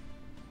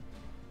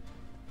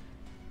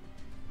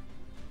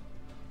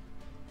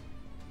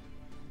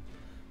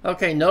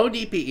 Okay, no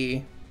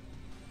DPE.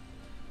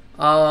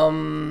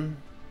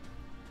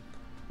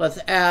 Let's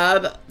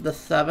add the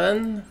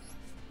 7.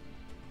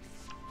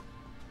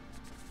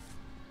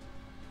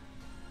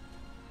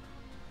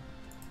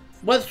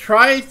 Let's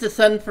try to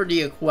send for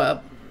the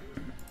equip.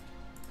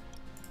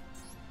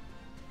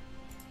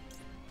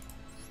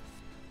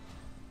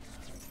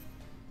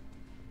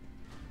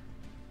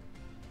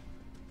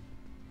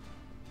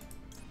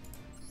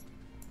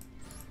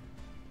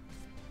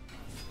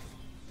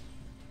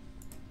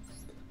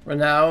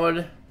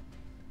 Leonard.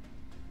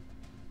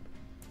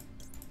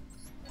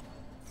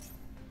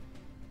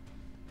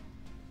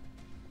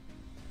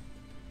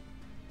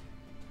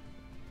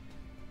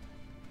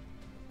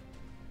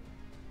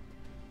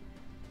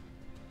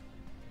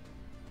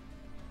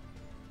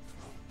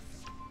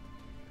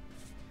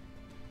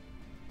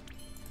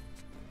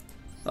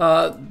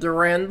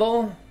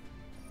 Durandal.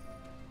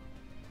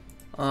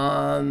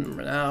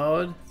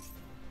 Leonard.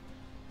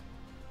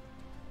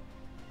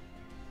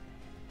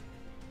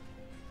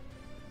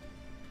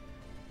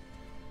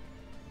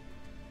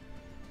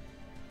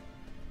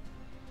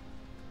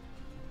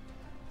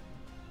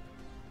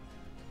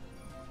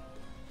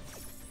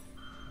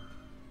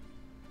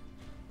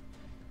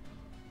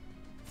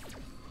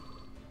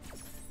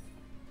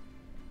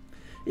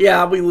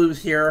 Yeah, we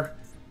lose here.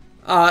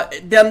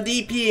 Them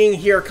DPing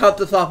here cut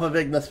us off of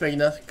Ignis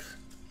Phoenix.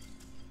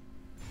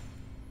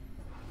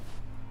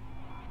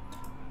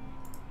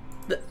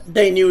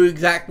 They knew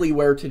exactly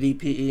where to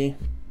DPE.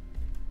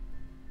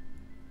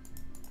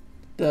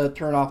 To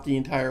turn off the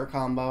entire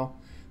combo.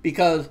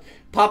 Because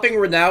popping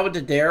Renown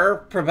to Dare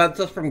prevents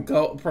us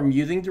from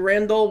using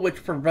Durandal,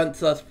 which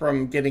prevents us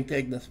from getting to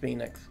Ignis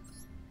Phoenix.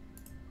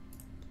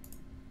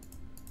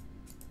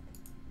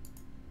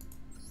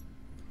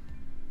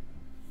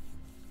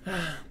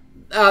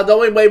 The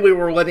only way we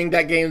were winning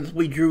that game is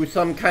we drew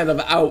some kind of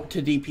out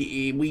to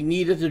DPE. We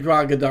needed to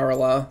draw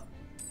Godarla,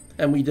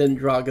 and we didn't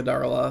draw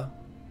Godarla.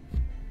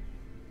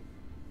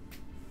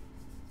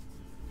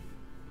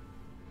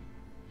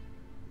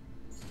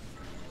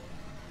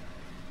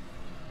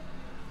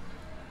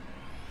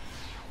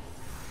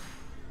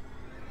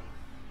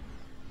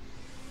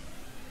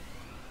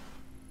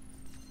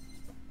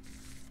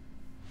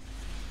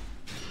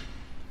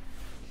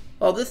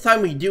 Well, this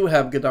time we do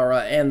have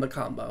Godarla and the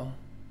combo.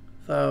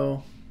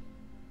 So,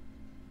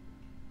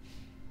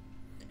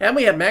 and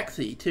we have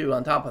Maxi too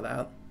on top of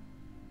that.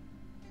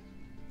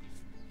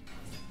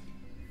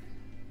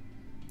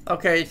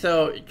 Okay,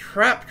 so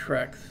trap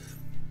tricks.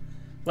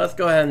 Let's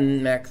go ahead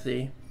and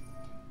Maxi.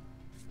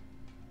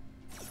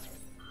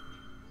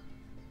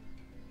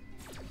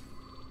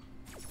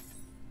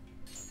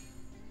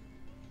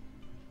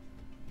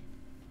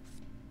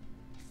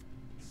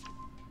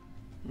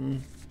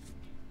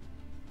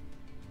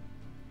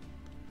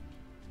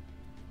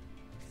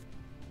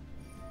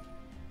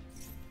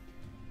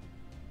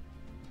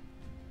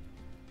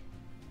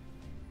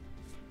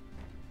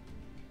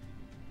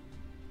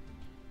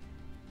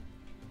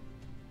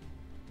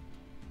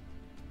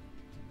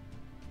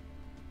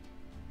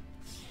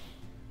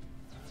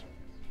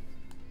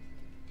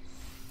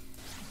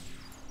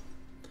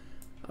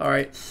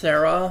 Alright,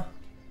 Sarah.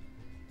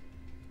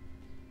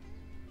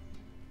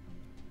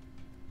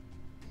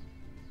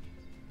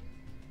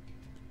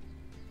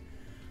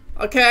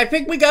 Okay, I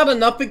think we got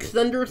enough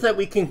extenders that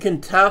we can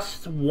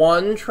contest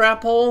one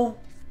trap hole.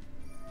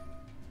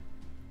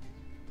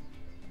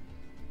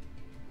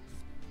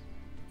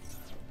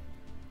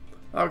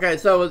 Okay,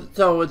 so it's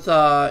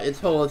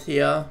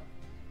Holothea.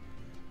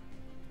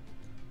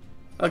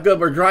 Oh, good,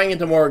 we're drawing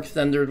into more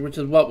extenders, which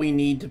is what we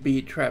need to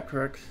beat Trap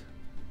Tricks.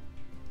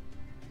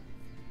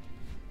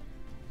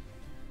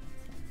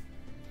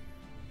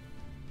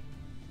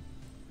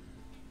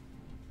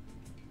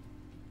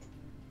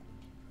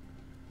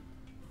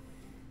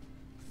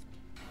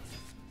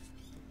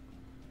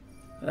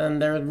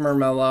 And there's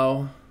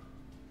Mermello.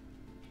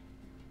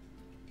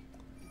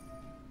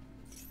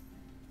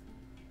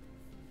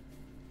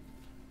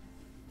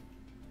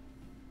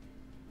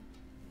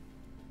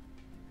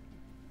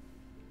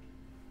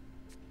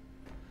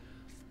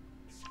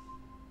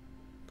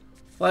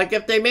 Like,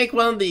 if they make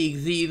one of the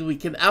Xyz, we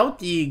can out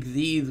the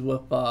Xyz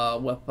with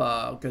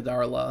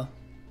Godarla.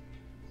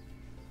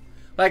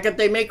 Like, if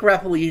they make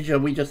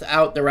Rafflesia, we just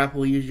out the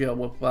Rafflesia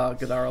with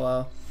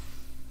Godarla.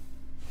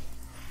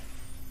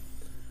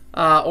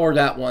 Or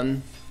that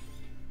one.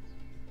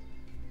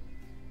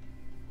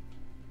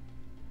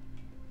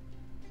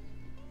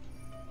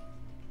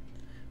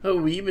 Oh,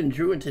 we even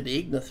drew into the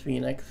Ignis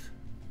Phoenix.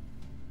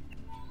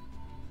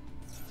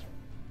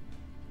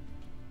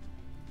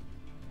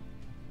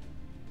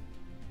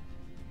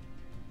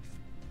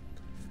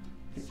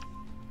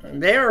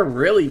 They are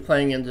really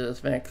playing into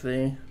this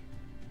Maxi.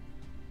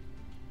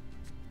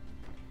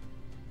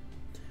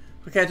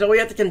 Okay, so we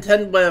have to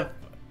contend with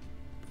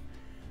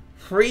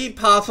 3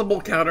 possible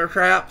counter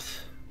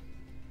traps.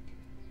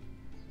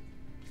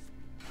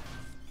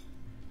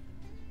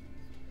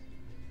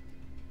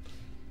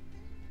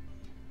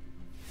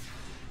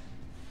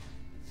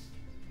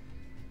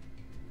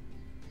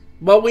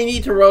 Well, we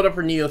need to road up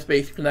for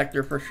Neospace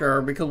Connector for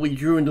sure, because we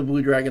drew into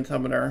Blue Dragon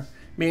Summoner.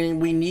 Meaning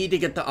we need to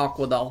get to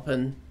Aqua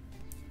Dolphin.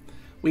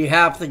 We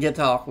have to get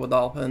to Aqua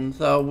Dolphin,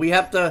 so we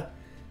have to...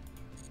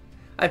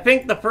 I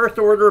think the first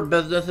order of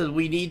business is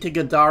we need to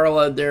get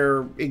Darla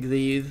their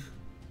Xyz.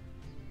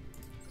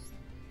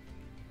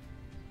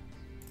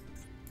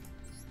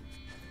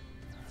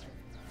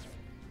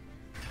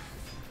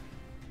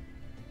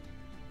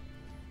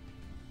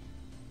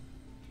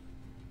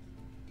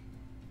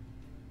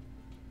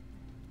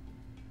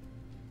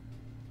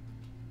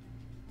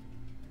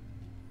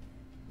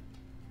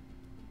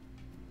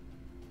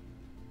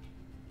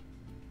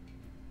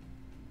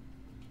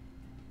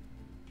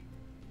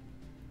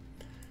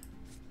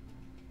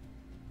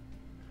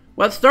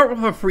 Let's start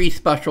with a free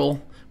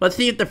special. Let's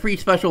see if the free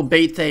special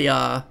baits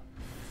a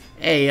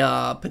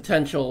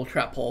potential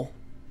trap hole.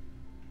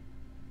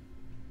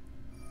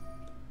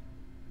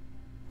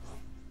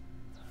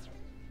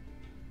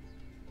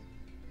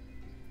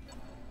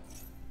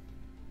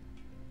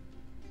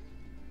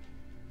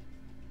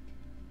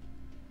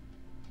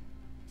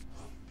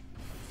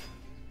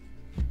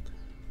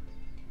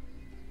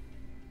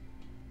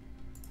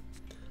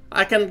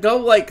 I can go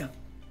like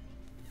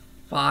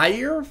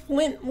Fire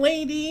Flint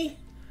Lady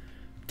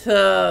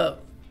to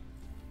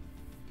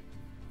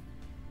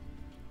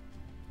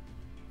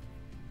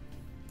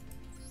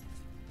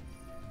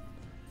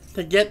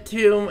get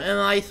to an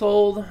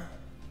Isold.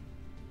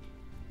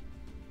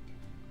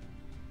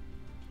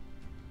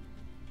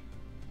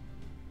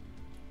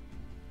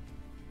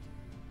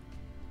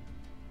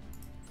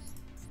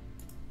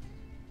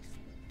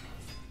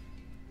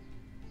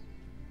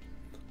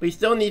 We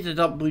still need to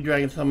dump Blue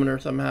Dragon Summoner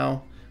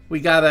somehow. We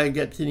gotta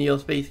get to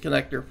Neospace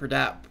Connector for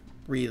that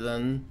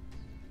reason.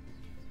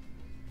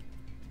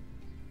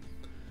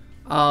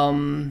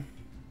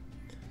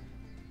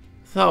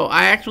 So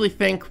I actually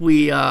think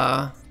we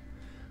go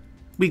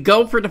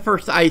for the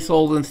first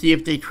Isold and see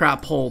if they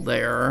trap hole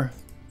there.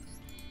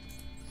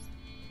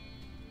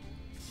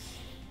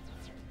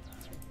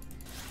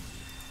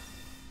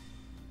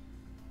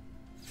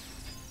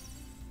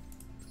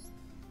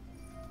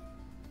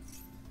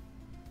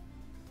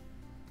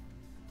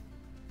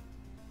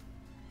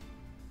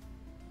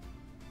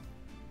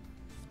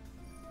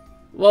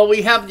 Well,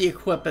 we have the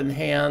equip in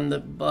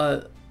hand,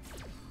 but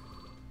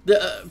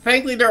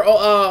frankly,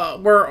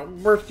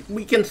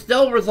 we can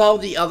still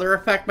resolve the other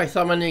effect by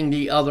summoning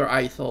the other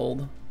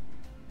Isold.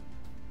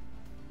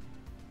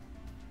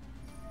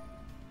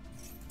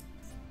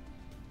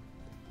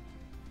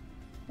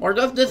 Or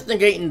does this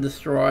negate and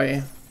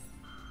destroy?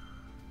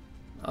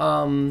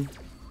 We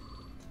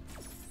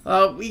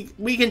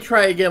can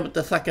try again with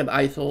the second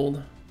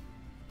Isold.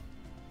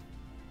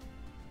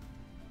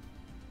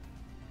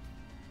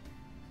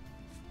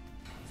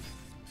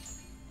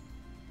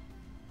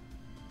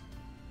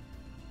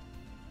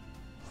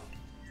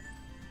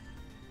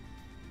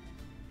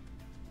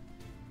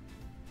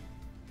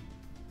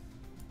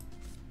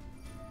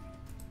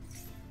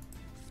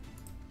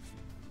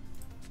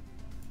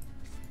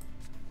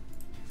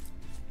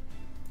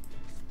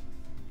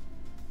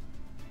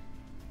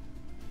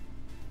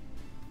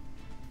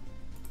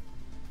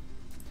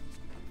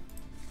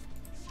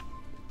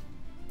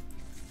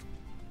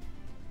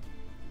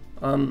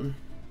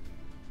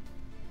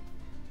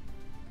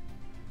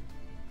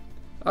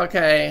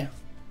 Okay.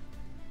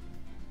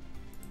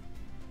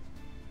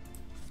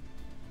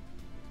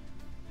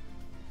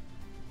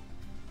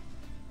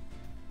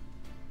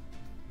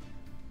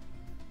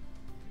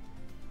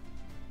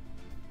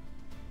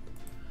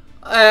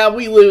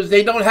 We lose.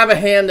 They don't have a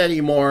hand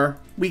anymore.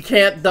 We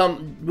can't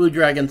dump Blue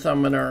Dragon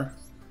Summoner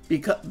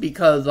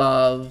because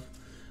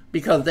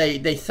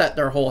they set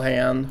their whole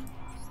hand.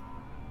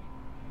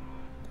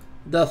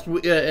 Thus,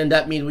 and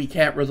that means we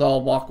can't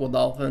resolve Aqua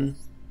Dolphin.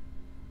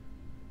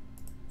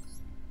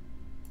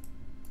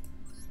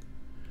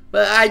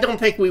 But I don't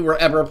think we were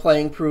ever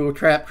playing through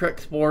Trap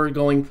Tricks board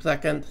going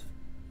second,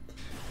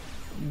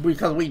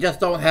 because we just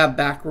don't have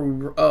back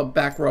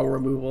row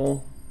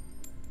removal.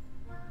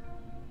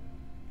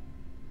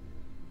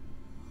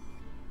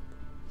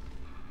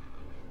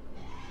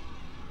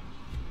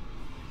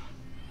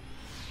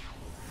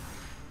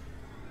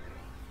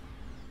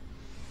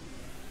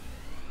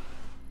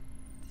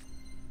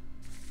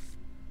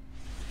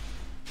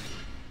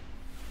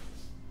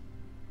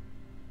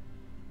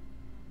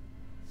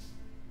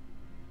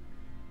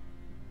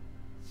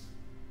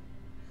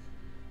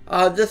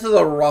 This is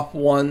a rough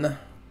one.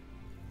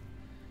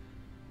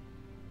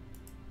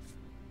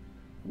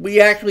 We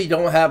actually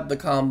don't have the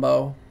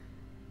combo.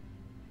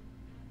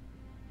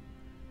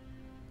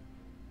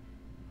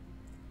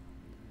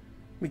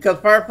 Because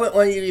Fireflint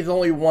Lady is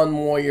only one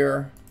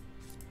warrior.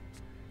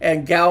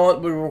 And Gallant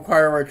would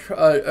require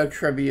a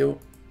tribute.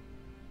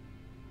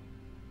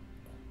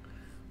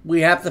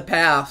 We have to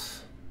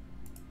pass.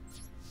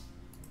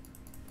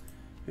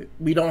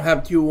 We don't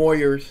have two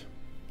warriors.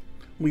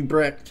 We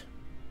bricked.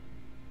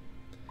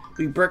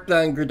 We bricked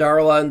on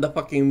Gridarla and the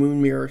fucking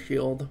Moon Mirror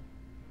Shield.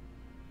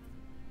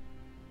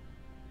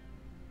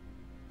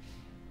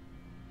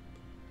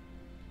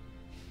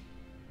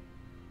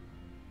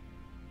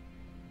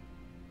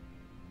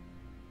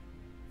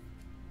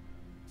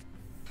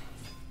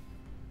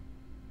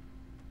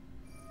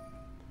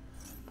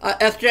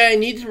 SJ, I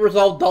need to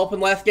resolve Dolphin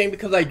last game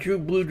because I drew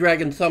Blue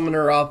Dragon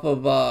Summoner off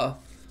of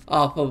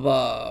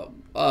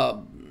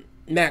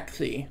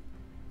Maxi.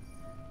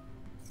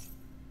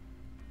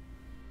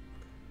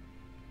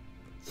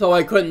 So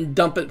I couldn't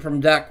dump it from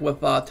deck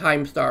with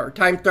Time Star.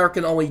 Time Star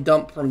can only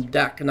dump from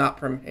deck, not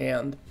from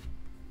hand.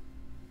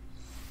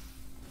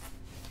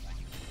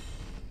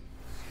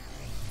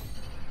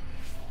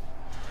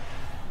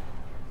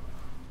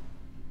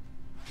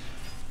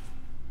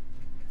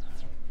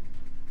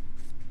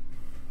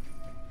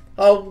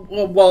 Oh,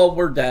 well,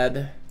 we're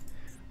dead.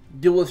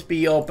 Duelist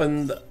B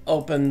opened the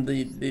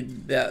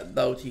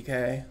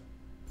OTK.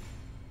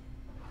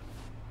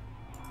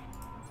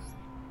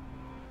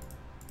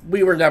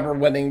 We were never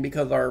winning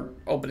because our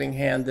opening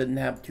hand didn't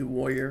have two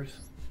warriors.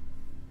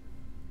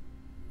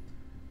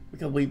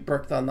 Because we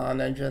bricked on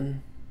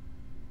non-engine.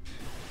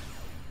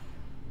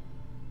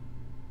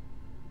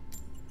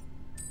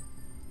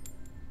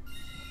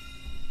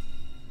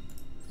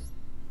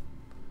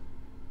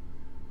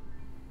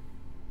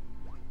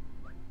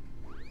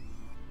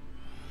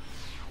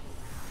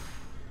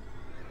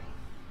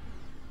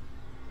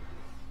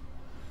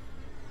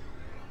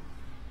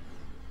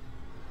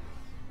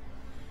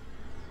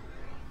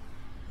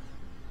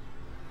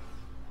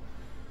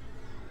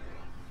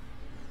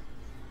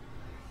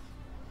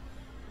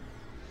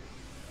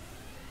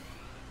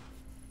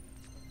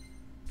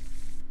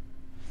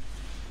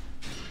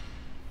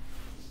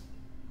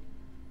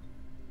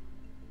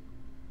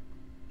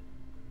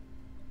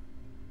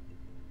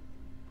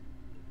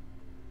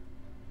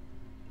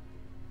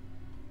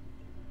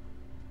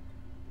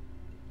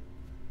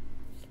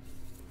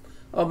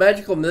 Oh,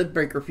 Magical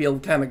Midbreaker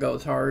Field kind of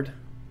goes hard.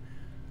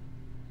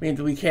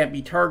 Means we can't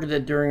be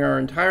targeted during our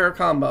entire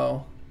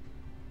combo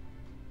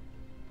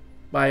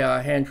by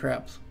hand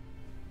traps.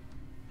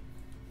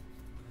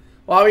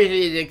 Well,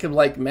 obviously they could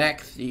like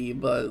Maxi,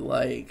 but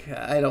like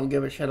I don't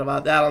give a shit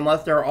about that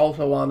unless they're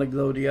also on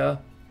Exodia.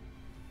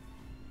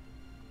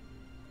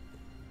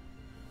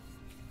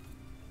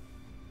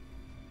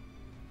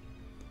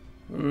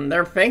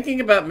 They're thinking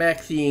about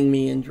Maxiing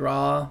me in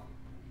draw.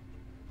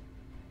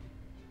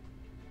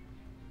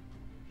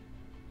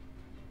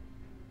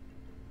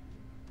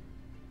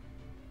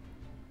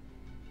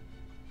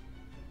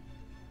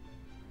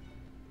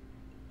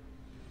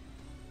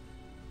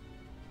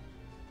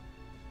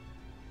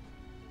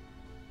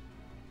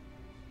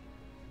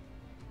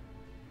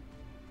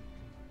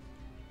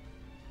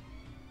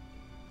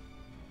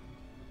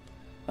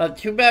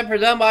 Too bad for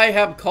them, I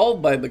have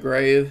Called by the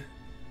Grave.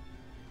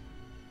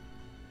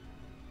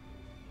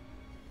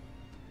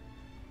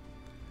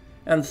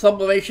 And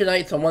Sublimation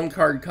Knight's a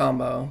one-card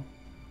combo.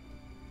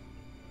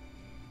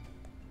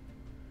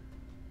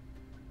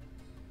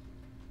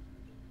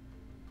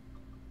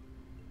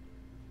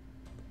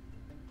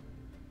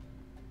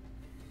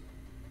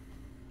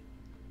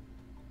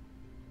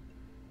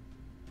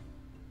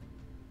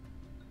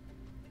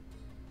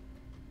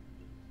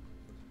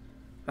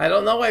 I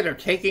don't know why they're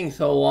taking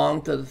so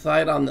long to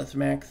decide on this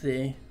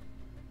Maxi.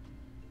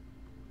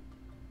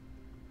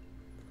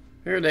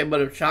 Here they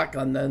would have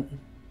shotgunned it.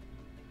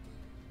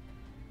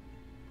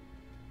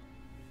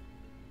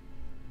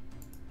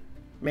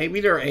 Maybe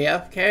they're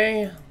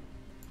AFK?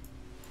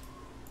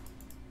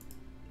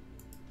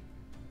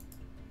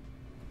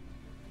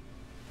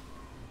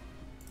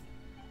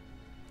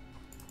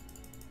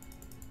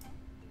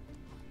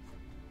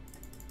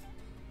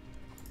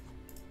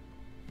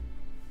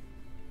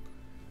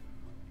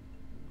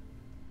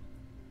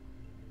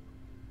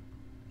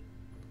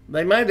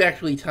 They might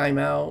actually time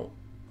out.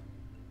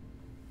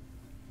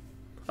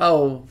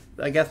 Oh,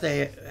 I guess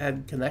they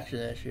had connection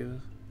issues.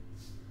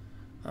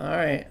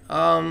 Alright,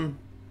 well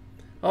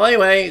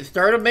anyway,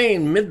 start a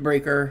main,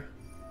 Midbreaker.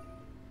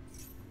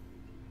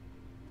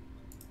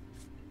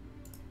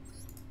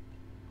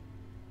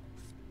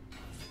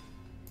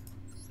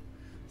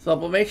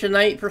 Sublimation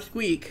Knight for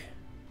Squeak.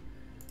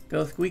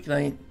 Go Squeak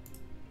Knight.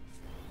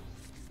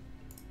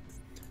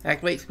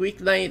 Activate Squeak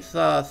Knight's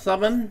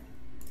summon.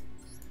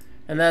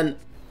 And then,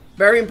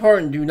 very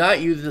important, do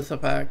not use this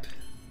effect.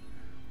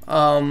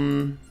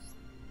 Let's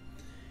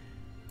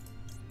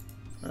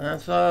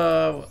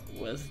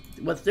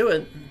do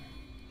it.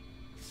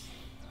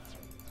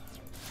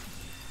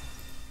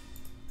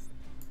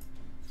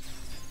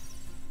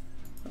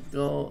 Let's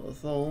go,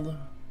 sold.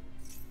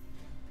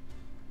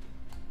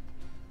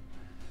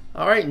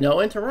 Alright, no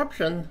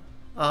interruption.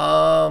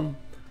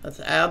 Let's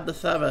add the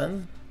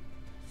 7.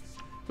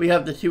 We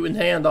have the 2 in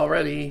hand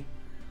already.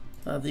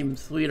 That's even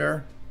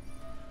sweeter.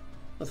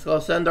 Let's go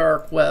send our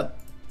equip.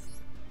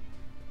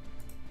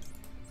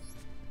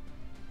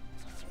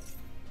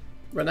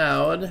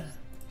 Renaud.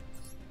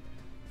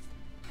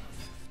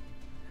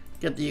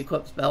 Get the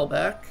equip spell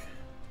back.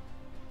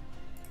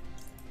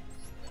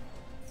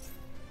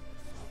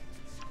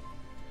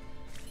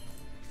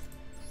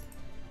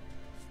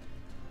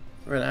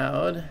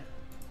 Renaud.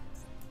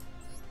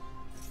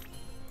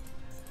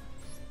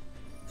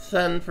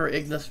 Send for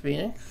Ignis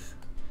Phoenix.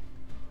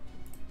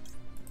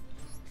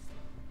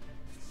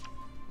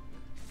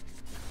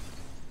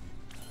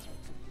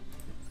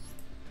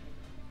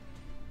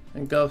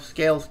 And go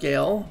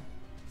scale.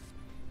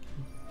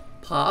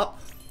 Pop.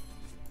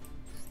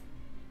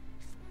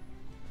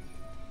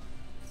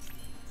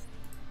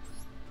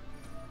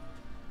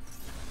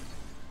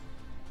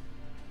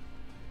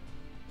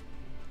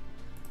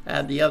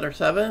 Add the other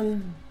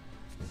 7.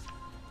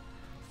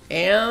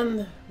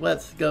 And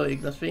let's go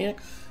Ignis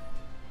Phoenix.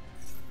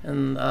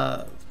 And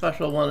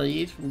special one of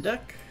these from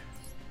deck.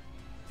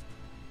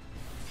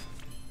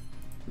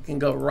 We can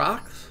go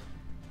rocks.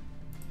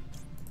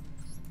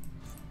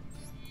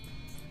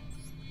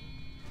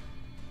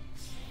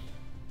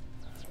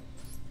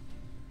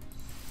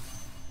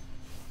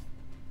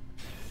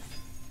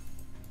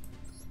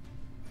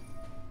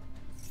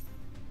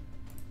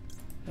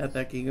 At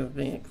that Ignis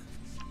Phoenix.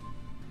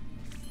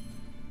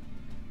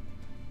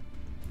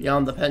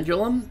 Beyond the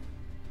Pendulum.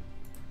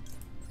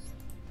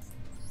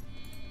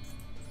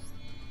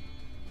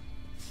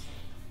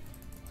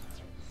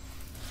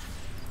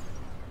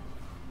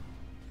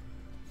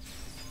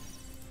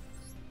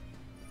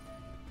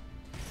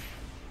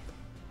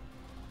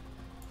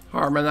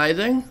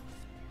 Harmonizing.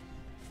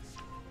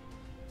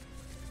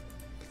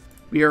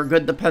 We are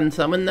good to pen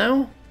summon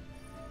now.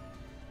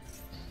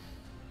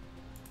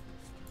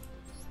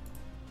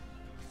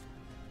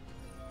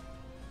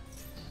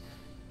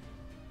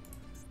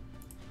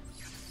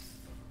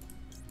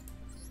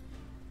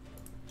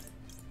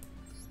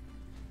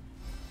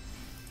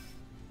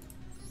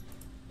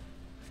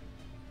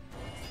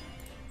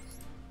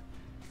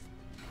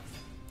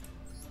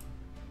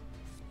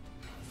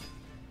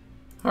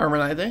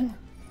 Harmonizing.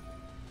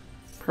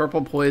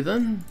 Purple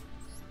Poison.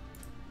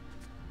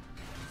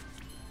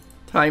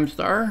 Time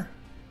Star.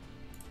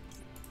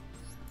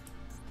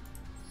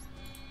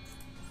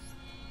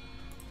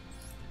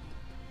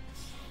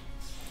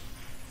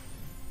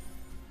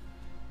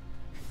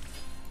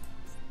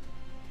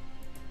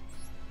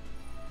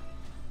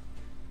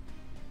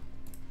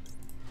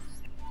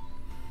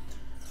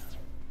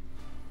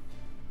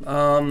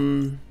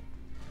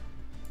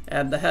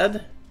 Add the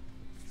head.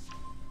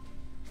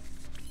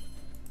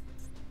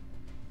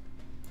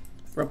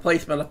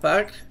 Replacement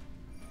effect.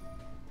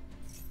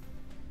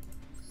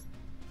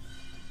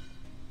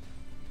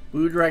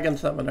 Blue Dragon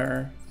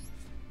Summoner.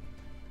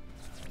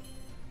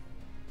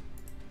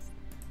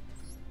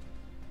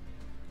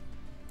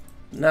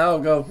 Now I'll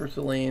go for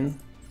Celine.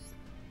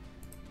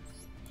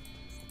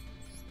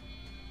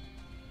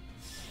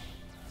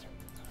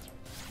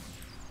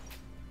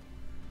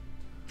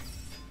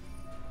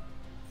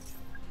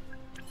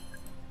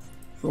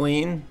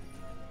 Celine.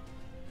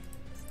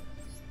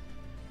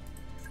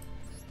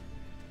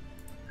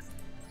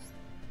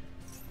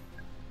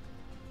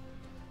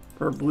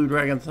 For Blue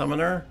Dragon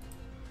Summoner.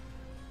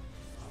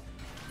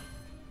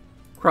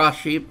 Cross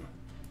Sheep.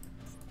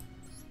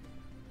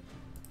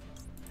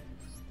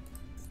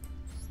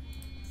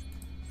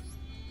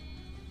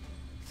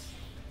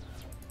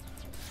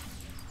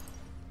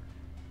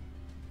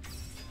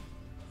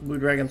 Blue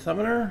Dragon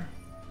Summoner.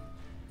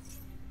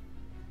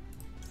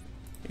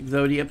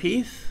 Exodia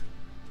Piece.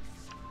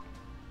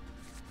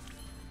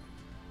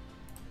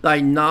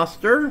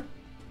 Dinoster.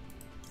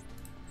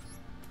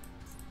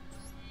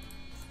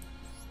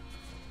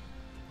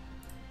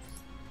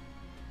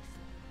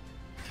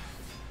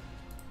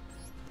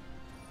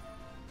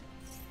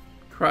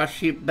 Cross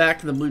Sheep back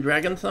to the Blue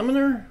Dragon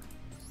Summoner.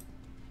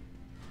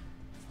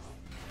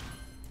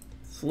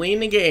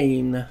 Celine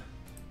again.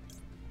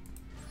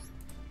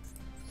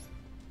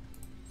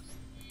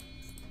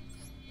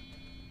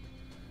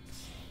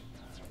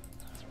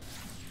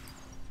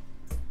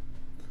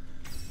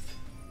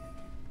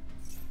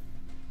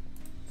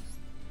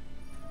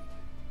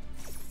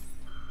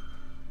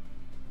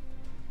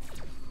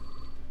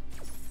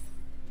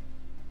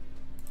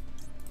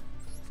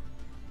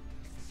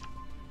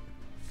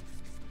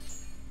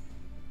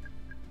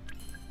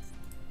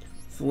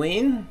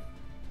 Celine.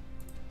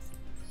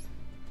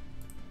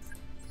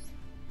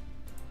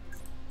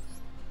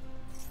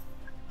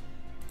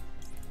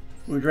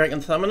 Blue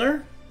Dragon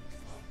Summoner.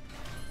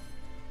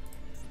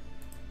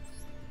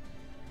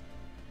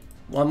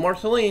 One more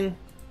Celine.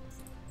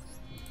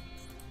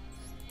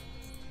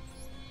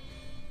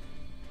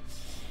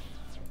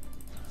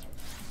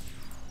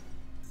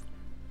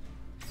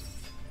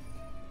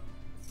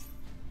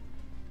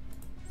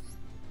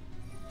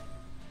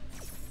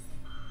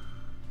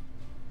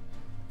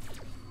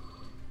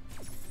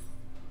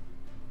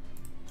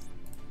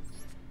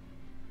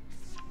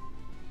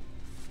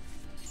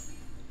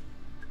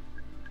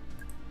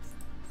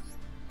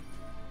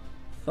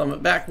 Summon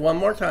back one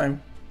more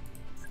time.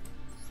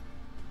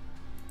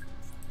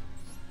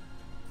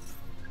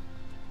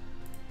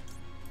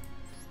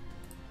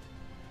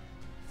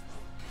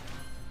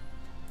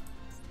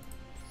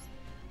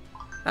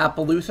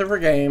 Appaloosa for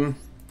game.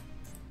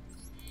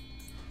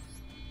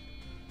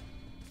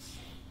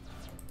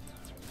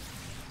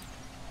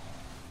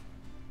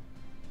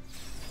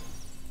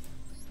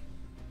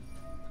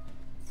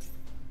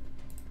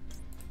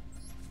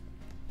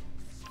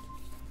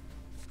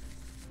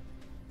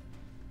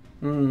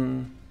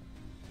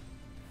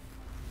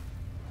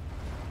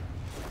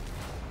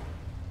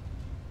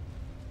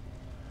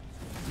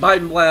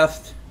 Biden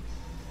blast.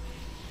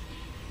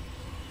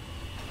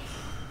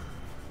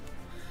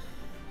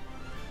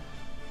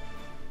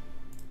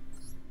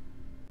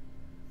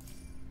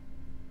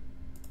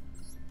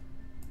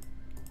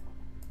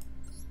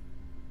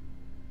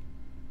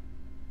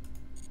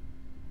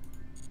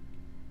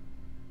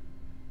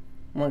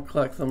 I'm gonna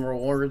collect some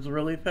rewards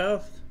really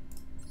fast.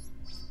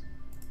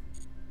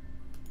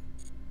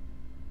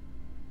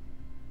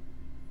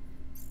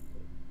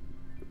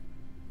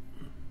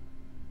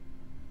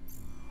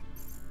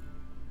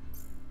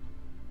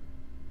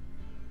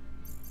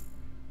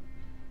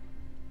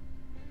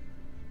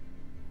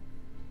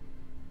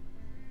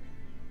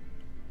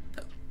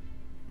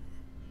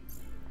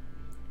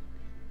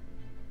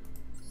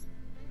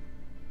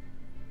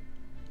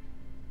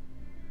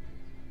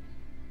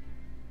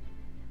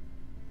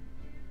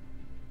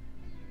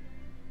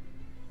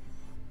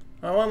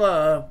 I want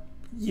to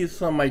use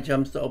some of my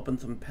gems to open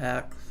some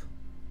packs.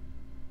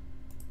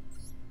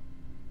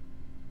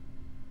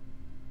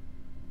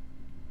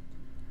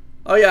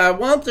 Oh yeah, I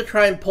want to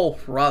try and pull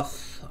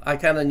thrusts. I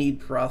kind of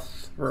need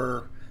thrusts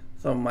for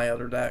some of my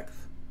other decks.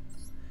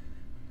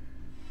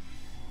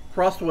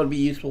 Thrust would be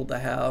useful to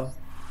have.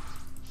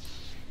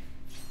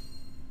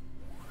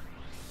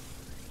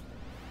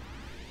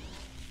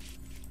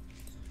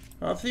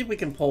 Let's see if we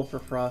can pull for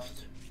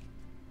thrust.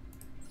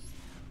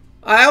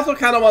 I also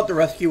kind of want the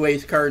Rescue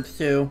Ace cards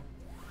too,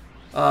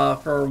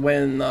 for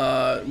when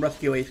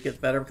Rescue Ace gets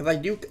better, because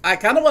I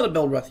kind of want to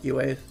build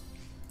Rescue Ace.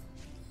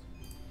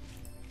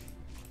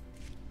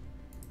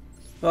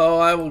 So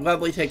I will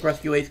gladly take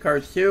Rescue Ace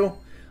cards too.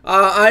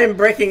 I am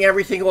breaking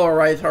every single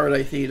Arise Heart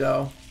I see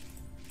though.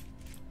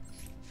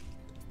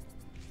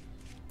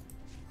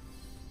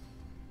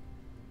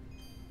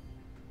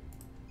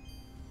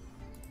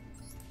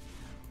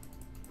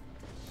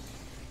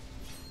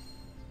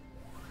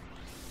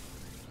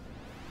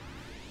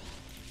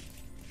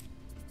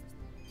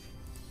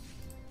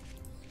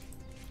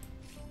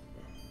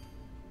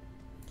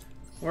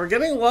 We're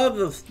getting a lot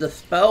of the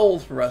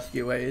spells for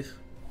Rescue Ace.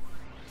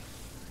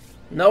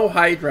 No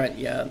Hydrant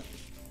yet.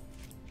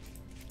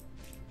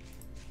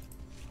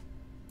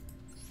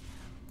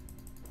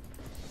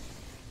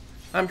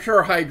 I'm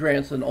sure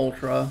Hydrant's an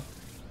Ultra.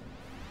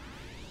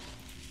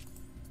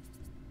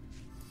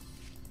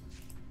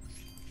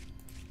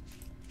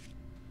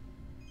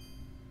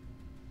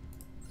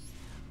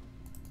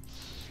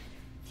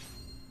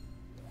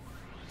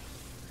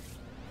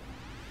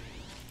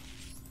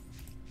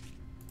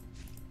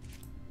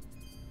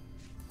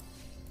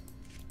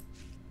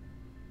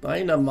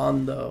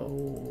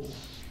 Dynamondo.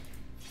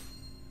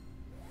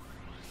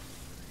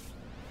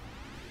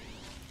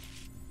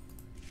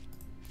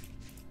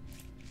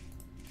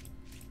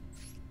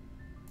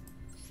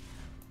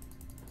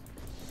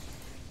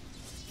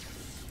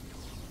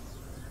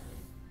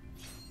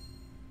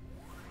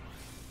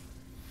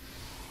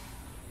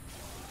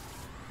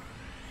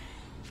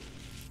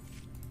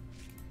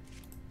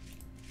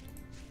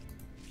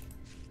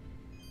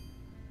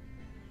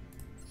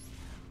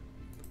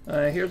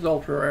 Here's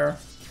Ultra Rare.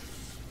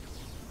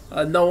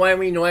 No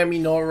whammy, no whammy,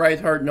 no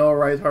Rise Heart, no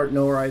Rise Heart,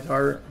 no Rise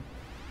Heart.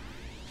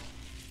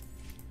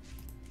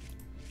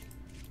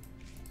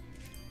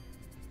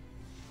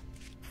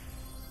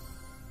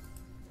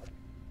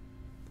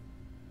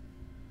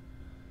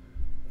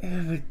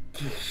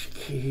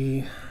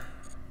 Key.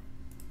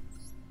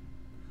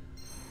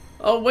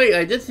 Oh wait,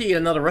 I did see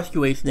another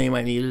Rescue Ace name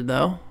I needed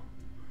though.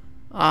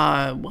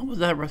 What was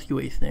that Rescue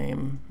Ace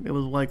name? It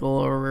was like a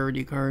lower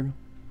rarity card.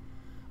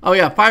 Oh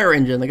yeah, Fire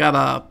Engine. I got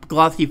a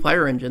glossy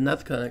Fire Engine.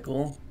 That's kind of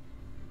cool.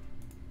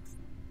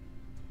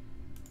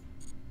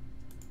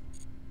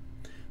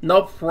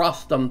 No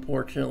Frost,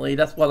 unfortunately.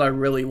 That's what I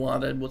really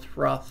wanted, was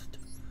Frost.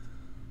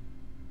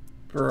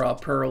 For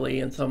Purrely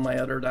and some of my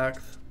other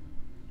decks.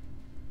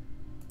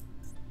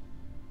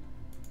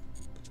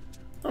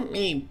 Let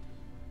me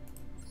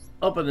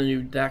open a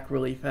new deck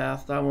really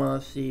fast. I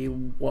want to see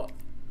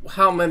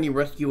how many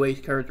Rescue Ace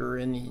cards are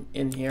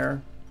in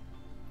here.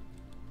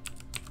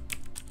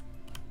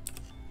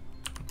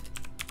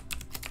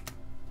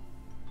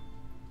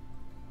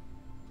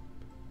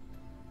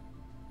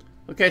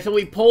 Okay, so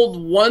we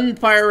pulled one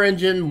Fire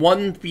Engine,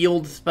 one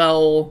Field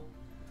Spell.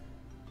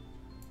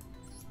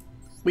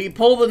 We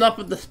pulled enough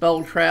of the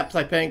spell traps,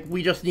 I think.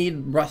 We just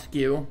need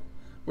Rescue.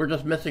 We're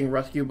just missing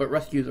Rescue, but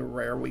Rescues are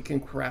rare. We can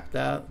craft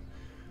that.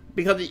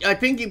 Because I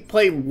think you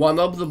play one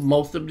of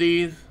most of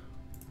these.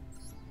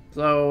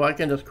 So I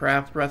can just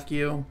craft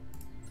rescue.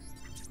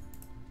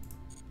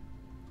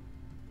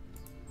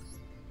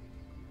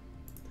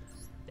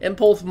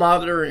 Impulse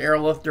Monitor and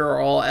Airlifter are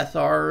all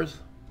SRs.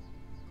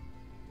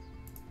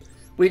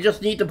 We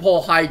just need to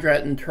pull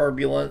Hydrant and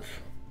Turbulence.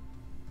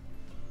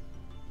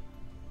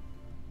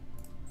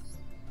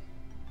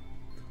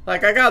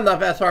 Like, I got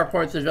enough SR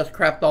points to just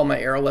craft all my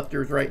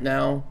Airlifters right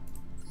now.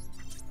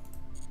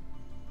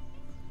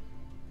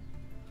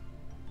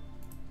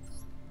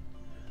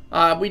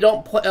 We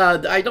don't play,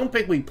 I don't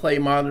think we play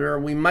Monitor.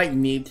 We might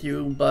need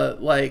to,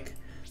 but, like,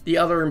 the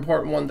other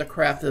important one to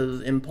craft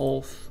is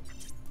Impulse.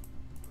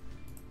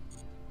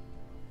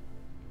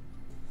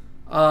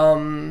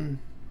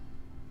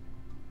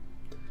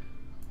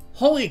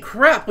 Holy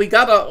crap, we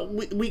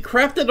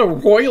crafted a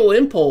Royal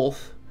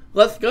Impulse.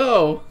 Let's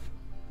go.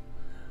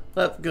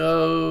 Let's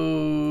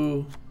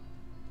go.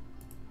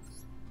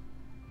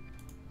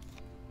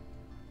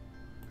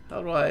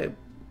 How do I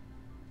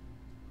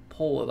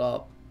pull it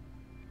up?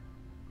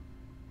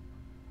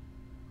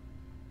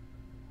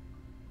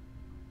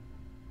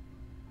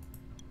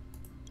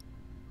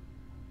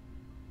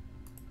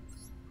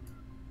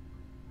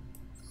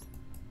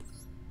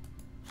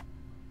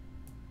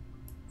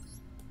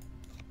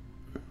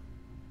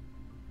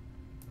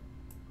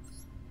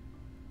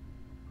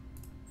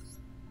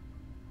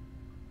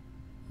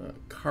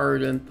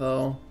 Card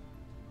info.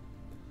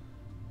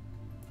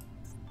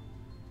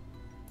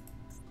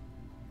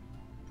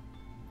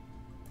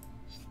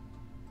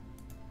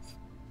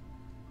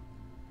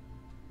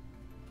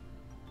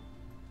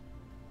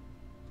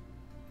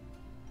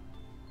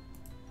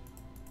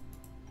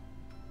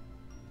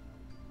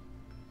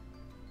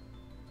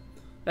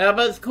 Yeah,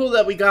 but it's cool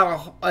that we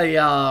got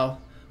a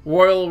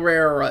Royal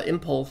Rare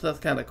Impulse. That's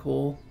kind of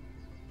cool.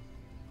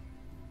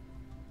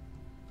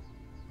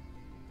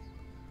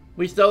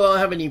 We still don't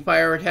have any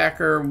Fire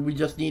Attacker. We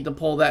just need to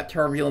pull that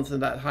Turbulence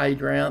and that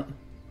Hydrant.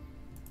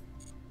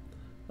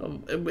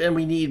 And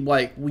we need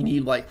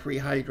free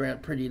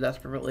Hydrant pretty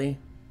desperately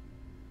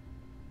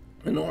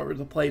in order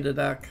to play the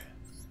deck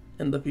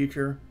in the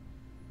future.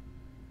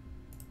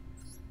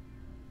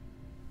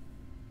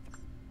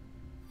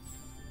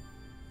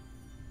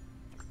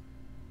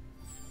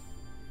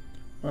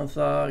 Let's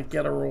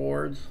get our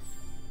rewards.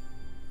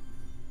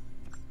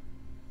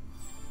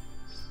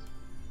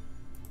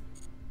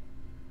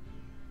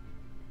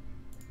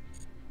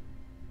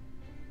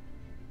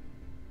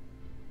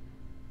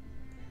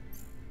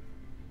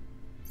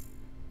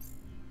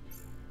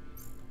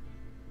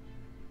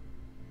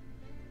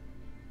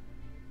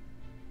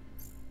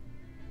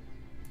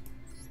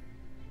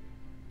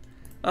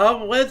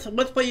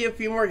 Let's play a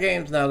few more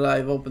games now that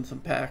I've opened some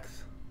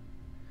packs.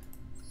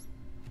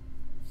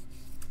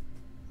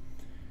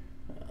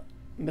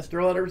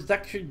 Mr. Leonard's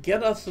deck should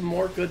get us some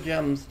more good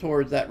gems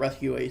towards that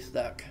Rescue Ace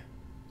deck.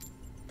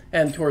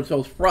 And towards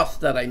those thrusts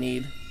that I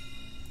need.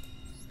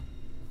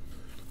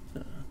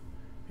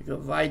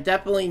 Because I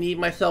definitely need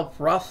myself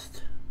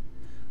thrust.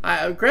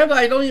 Granted,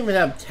 I don't even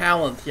have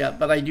talents yet,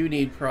 but I do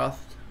need thrust.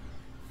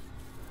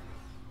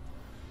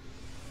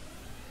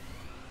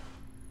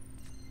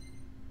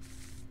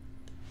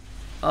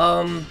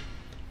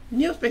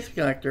 Neospace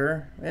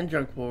Connector and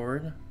Junk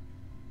Forward.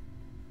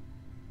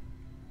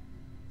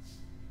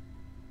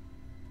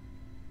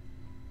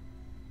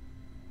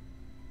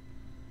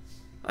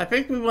 I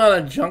think we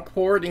want to Junk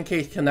Forward in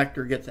case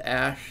Connector gets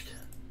ashed.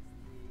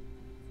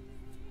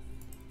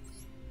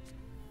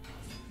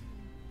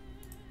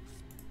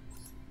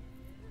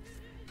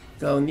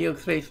 Go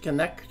Neospace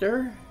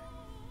Connector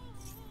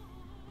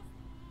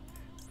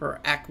for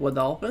Aqua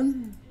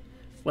Dolphin.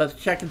 Let's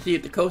check and see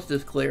if the coast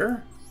is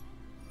clear.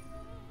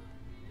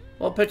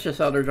 We'll pitch this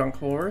other Junk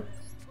Forward.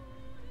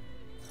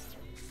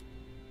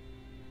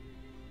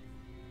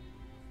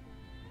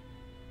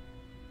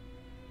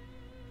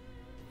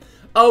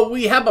 Oh,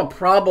 we have a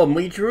problem.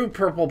 We drew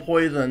Purple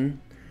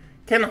Poison.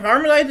 Can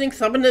Harmonizing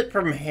summon it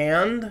from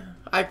hand?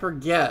 I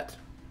forget.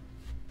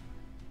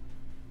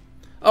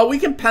 Oh, we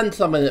can pen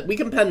summon it. We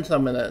can pen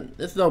summon it.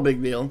 It's no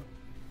big deal.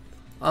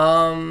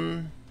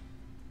 I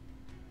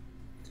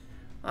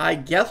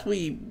guess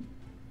we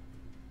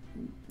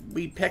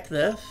pick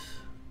this.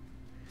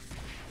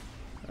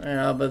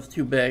 Yeah, but it's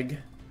too big.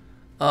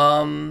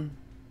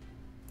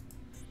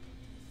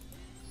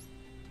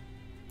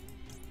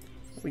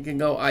 We can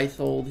go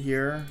Isold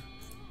here.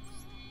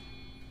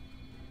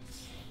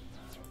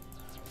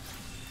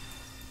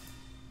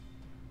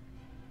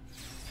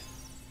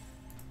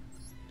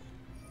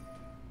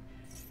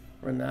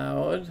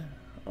 Renaud.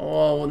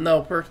 Oh,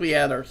 no, first we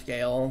add our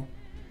scale.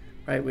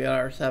 Right, we add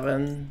our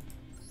 7.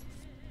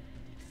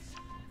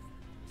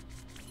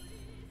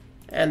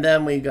 And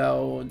then we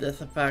go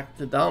this effect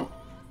to dump.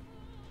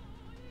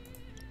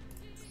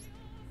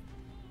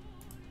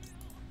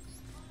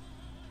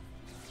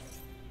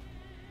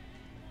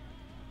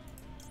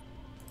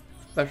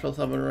 Special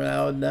summon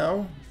Renaud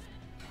now.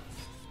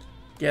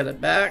 Get it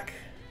back.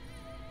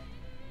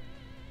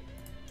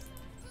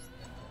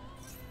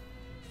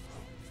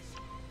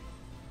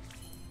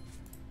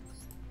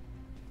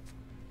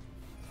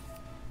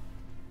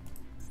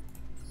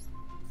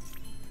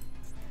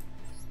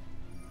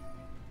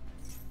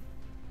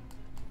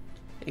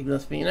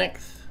 Ignis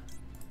Phoenix.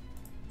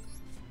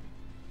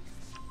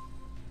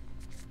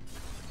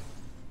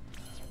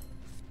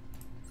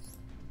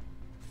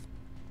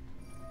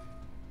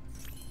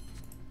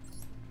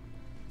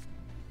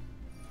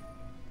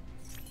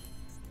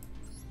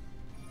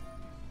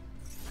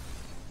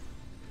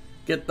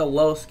 Get the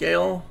low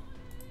scale.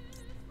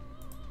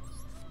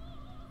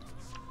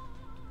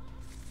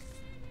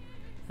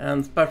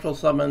 And special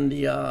summon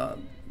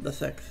the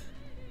 6.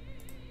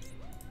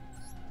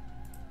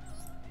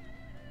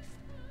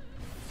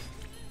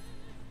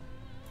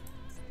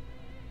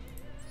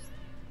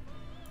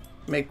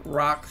 Make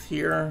rocks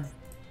here.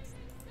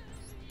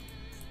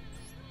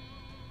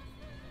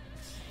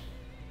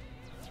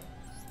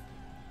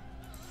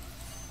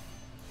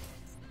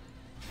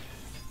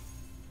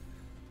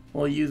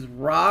 We'll use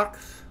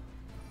rocks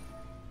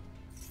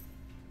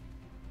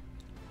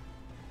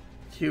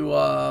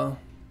to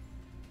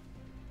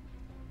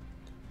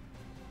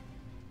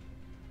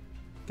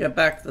get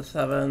back to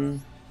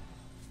 7.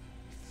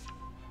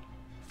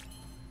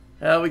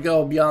 There we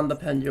go, beyond the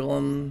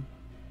pendulum.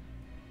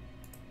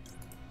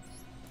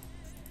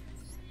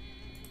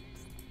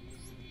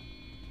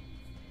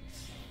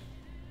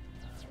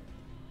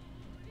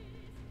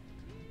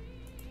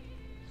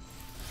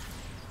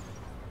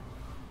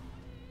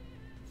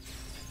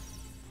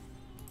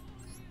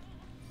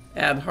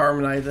 Add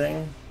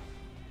harmonizing.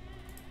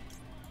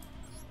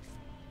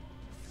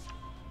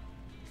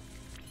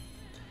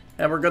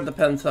 And we're good to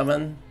pen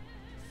summon.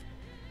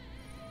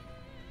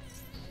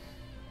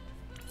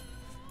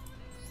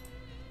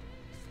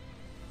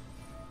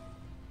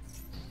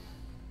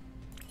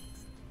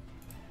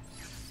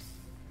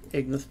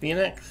 Ignis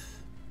Phoenix.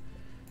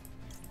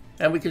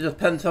 And we could just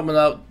pen summon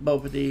out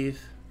both of these.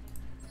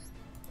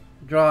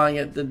 Drawing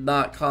it did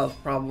not cause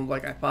problems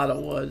like I thought it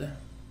would.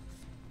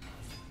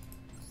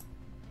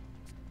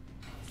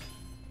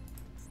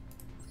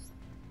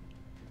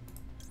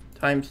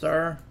 Time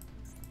Star.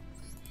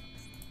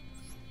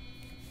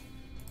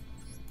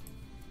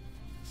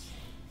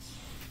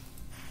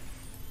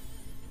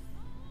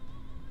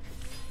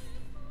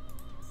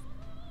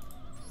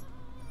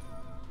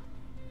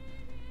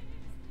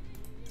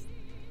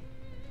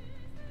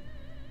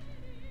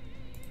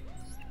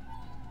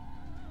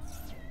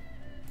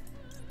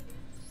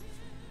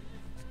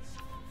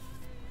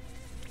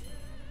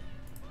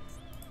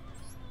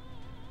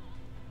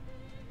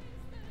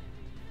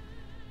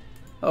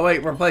 Oh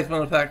wait,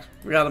 replacement effect.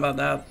 Forgot about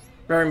that.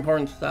 Very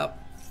important step.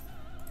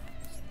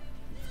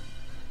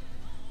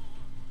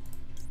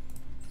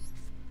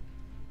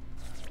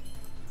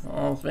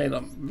 Almost made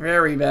a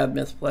very bad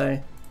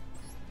misplay.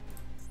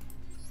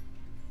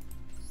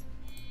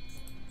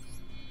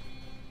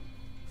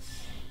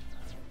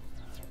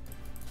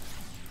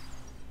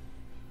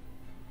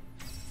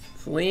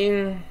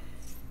 Celine.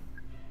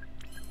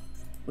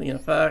 Celine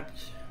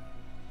effect.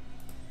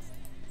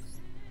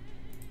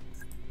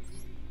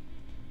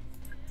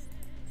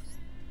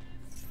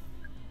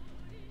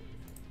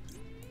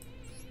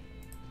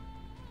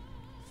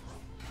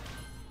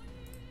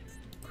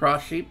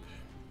 Cross sheep.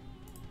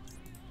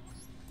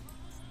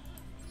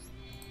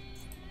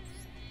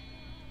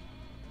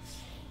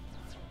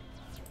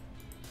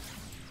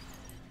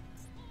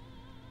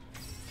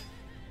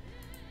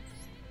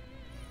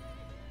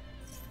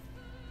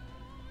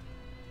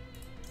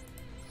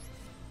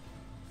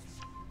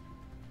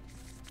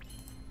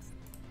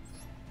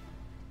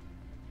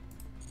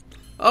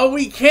 Oh,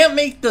 we can't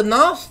make the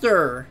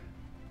Noster.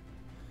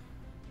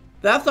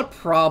 That's a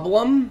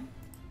problem.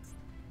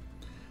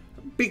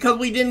 Because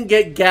we didn't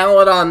get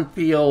Gallant on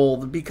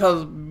field,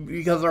 because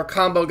our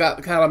combo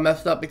got kind of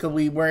messed up because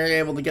we weren't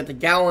able to get the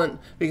Gallant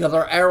because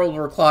our arrows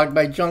were clogged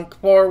by junk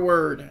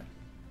forward.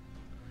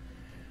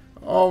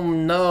 Oh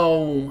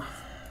no.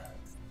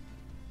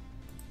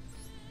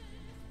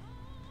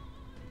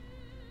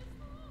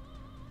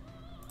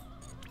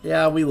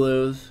 Yeah, we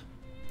lose.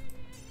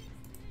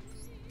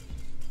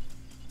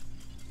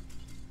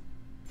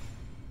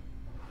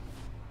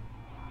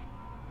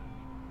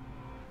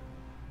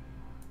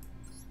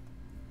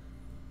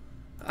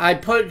 I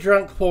put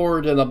Drunk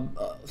forward in a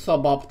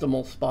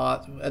suboptimal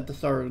spot at the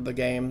start of the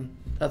game.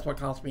 That's what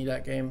cost me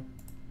that game.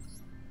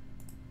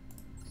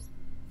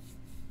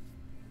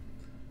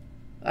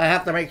 I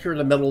have to make sure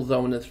the middle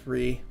zone is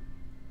free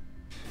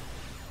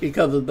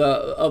because of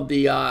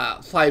the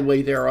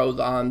sideways arrows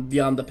on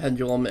Beyond the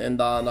Pendulum and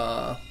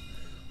on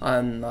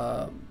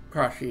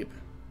Cross Sheep.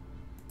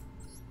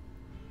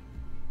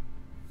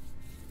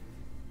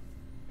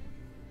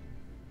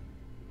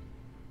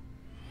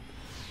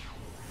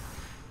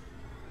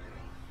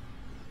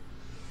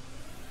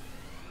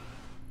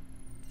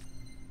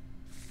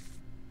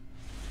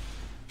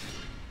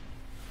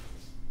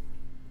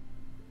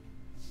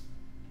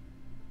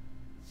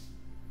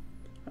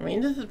 I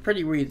mean, this is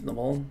pretty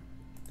reasonable.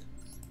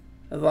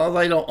 As long as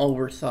I don't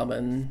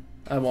oversummon,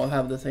 I won't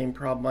have the same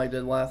problem I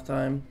did last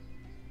time.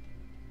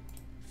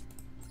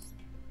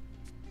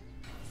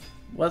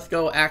 Let's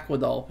go Aqua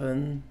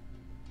Dolphin.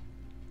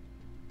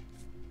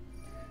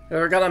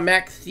 They're gonna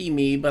max see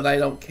me, but I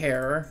don't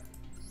care.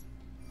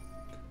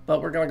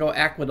 But we're gonna go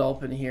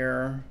Aquadulp in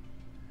here.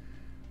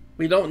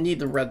 We don't need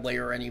the red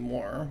layer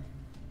anymore.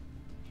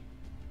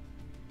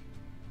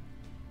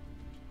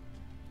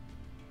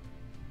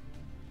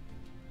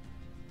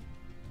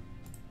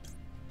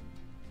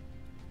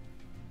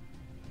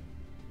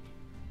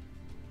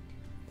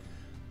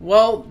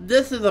 Well,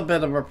 this is a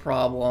bit of a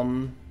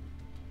problem.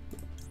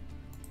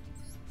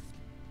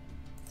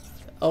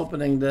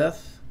 Opening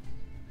this.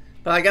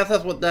 But I guess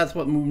that's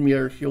what Moon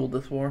Mirror Shield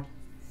is for.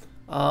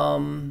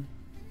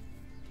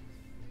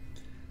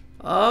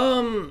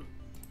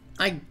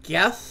 I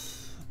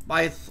guess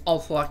I'll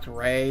select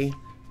Ray.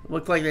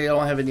 Looks like they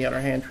don't have any other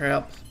hand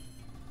traps.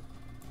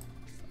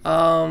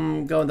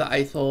 Go into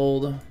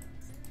Icehold.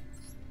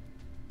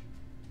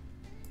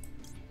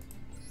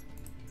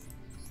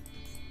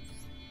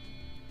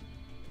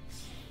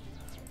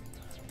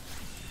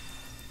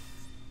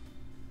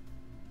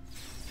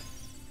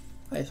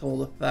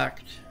 Icehold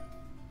effect.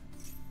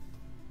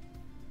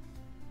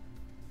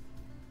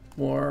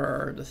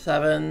 For the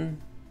 7.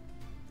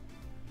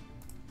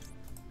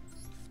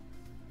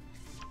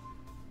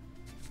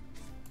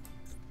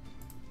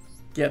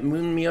 Get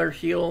Moon Mirror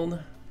Shield.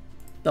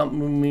 Dump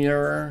Moon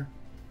Mirror.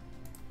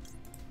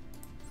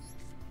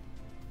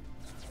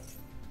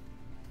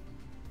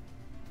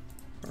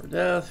 For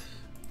this.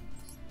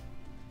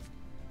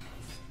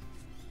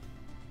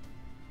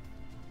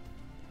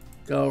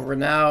 Go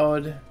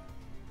Renowned.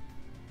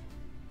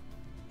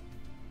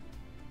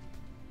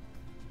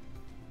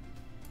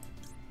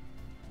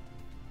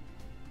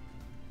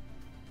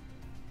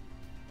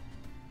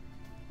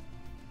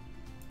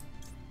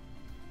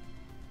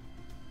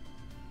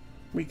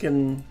 We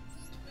can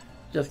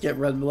just get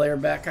red layer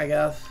back, I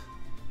guess.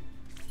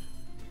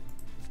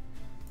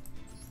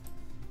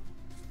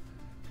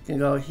 We can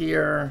go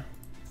here,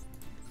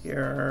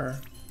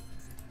 here,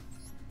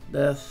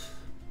 this,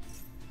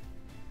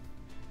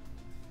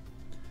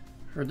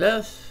 for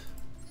this.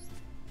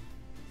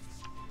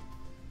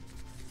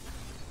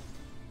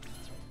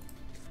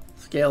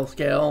 Scale,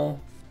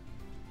 scale.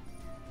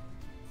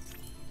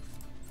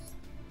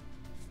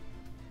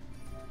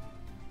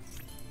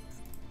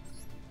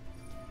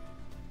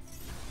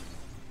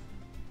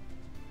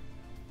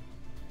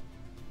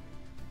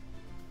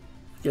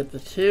 Get the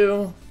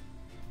 2.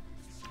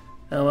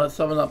 And let's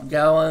summon up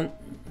Gallant.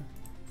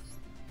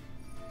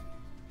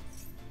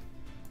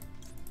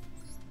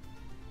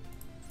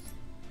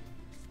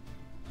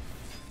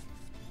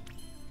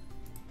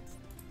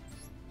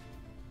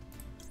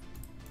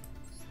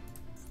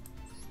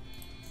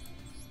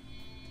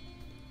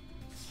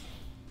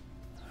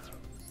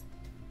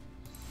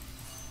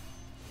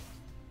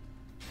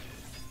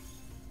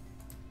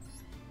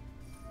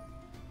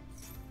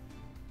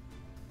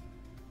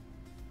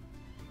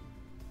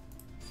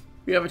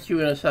 We have a 2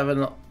 and a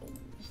 7.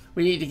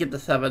 We need to get the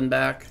 7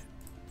 back.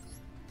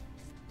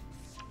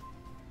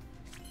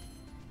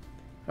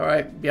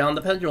 Alright, Beyond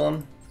the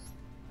Pendulum.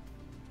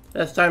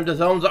 This time the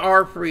zones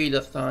are free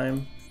this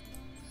time.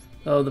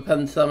 So the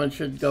Pen Summon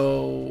should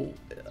go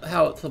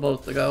how it's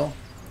supposed to go.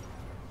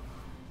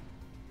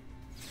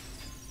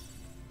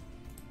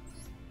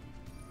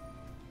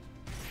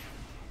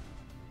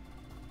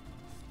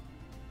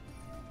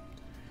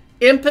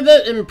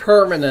 Infinite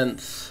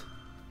Impermanence.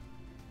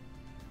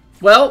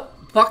 Well,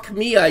 fuck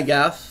me, I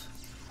guess.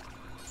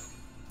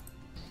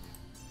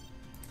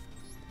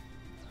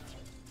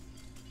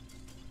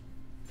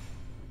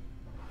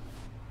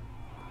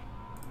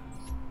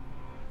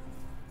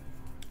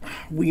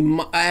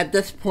 At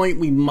this point,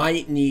 we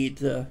might need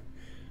to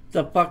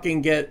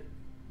fucking get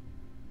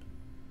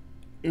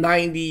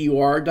 90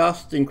 UR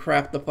dust and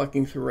craft the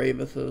fucking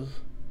Ceravuses.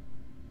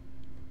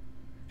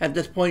 At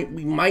this point,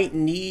 we might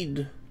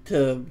need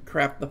to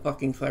craft the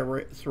fucking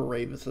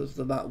Ceravuses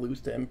to not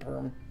lose to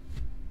Imperm.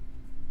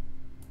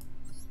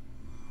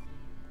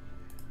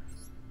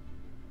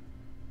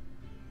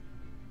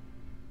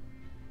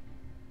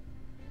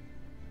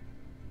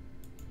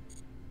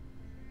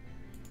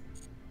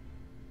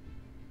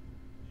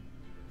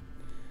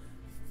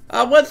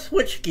 Let's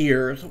switch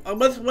gears.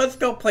 Let's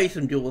go play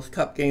some Duelist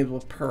Cup games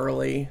with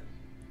Purrely.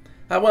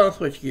 I want to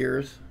switch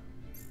gears.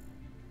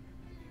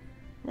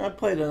 I've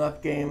played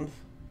enough games.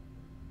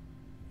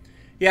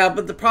 Yeah,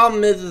 but the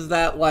problem is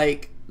that,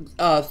 like,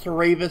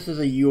 Ceravus is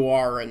a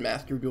UR in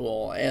Master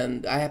Duel,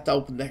 and I have to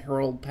open the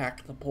Herald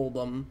pack to pull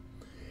them.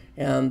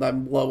 And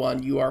I'm low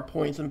on UR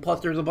points, and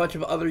plus there's a bunch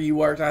of other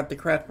URs I have to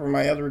craft for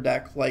my other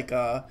decks, like,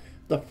 the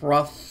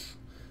Frosts,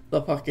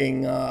 the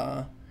fucking,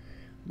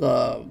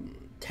 the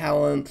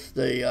talents,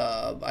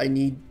 I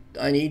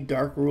need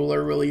Dark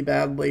Ruler really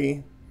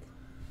badly.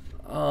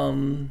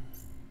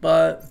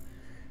 But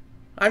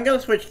I'm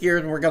gonna switch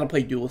gears and we're gonna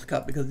play Duelist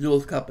Cup because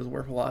Duelist Cup is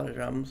worth a lot of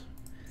gems.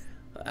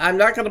 I'm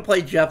not gonna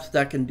play Jeff's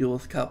deck in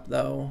Duelist Cup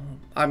though.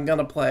 I'm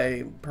gonna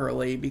play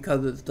Purrely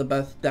because it's the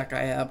best deck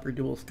I have for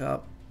Duelist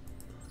Cup.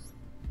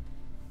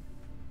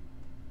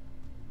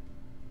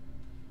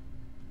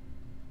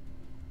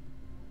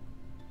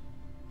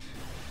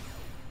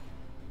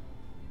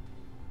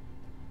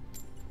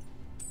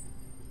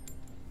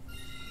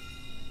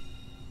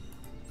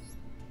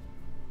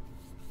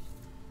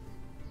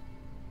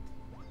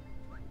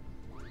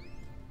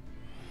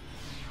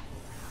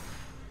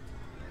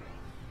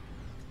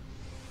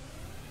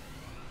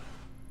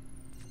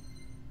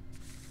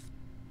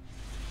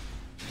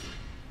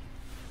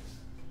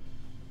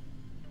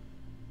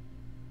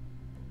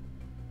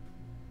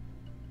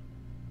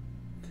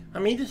 I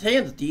mean, his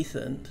hand's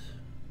decent.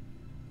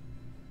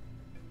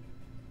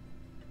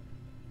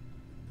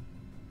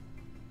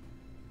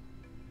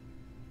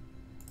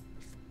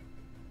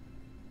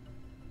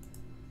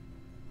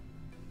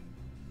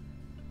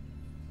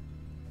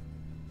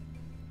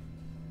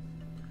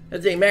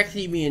 As a max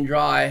EV and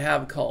draw, I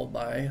have called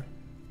by.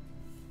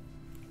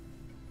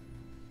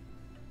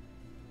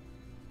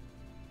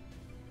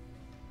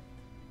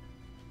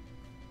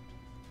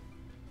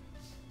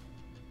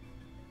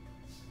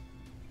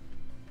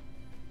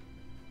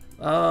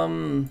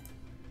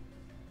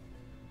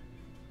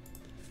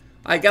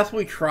 I guess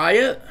we try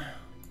it.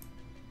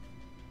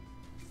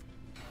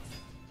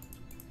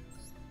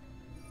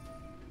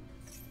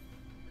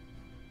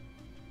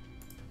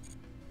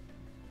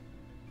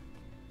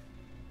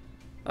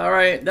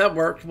 Alright, that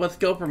worked. Let's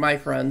go for my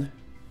friend.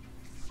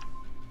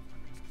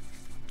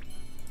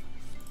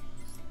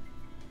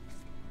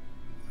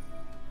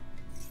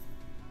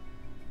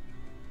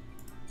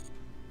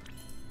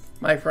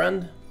 My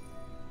friend.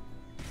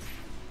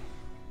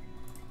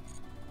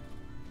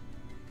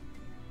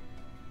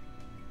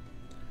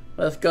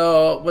 Let's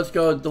go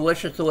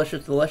delicious,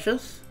 delicious,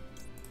 delicious.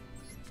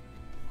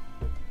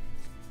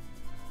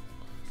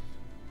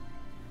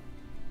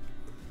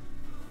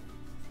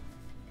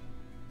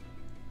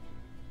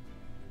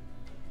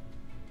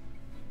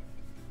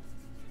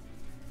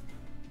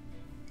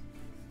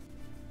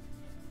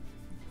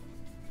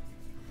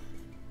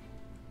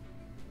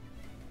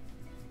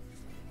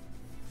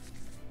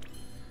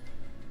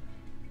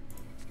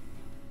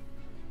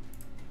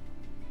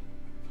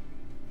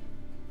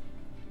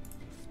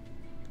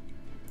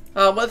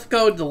 Let's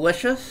go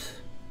delicious.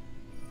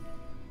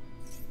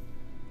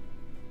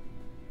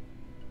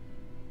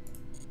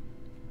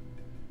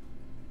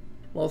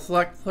 We'll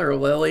select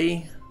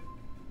Purrely,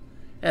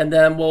 and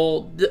then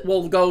we'll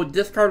go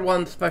discard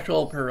one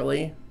special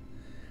Purrely.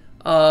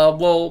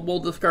 We'll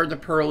discard the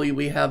Purrely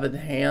we have in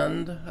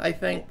hand, I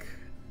think,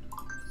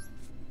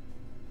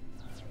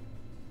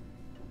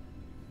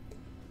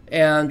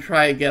 and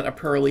try to get a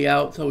Purrely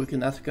out so we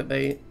can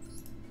excavate.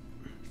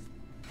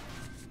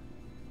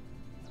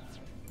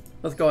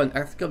 Let's go and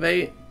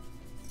excavate.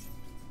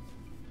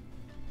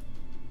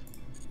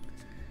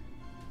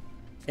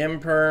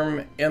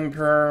 Imperm,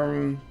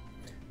 imperm.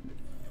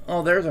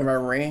 Oh, there's a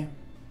memory.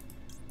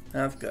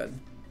 That's good.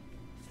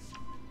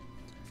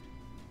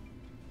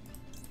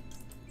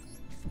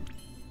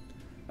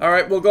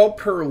 Alright, we'll go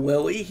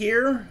Purrely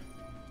here.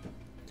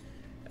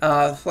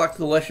 Select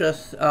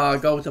delicious,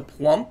 go to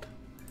plump.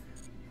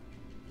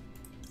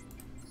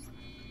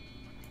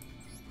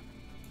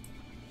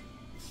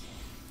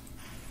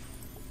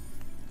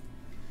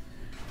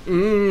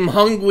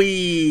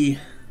 Hungry.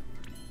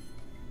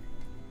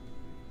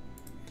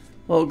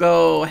 We'll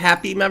go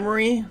happy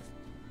memory.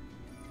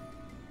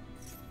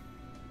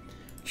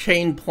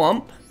 Chain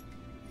plump.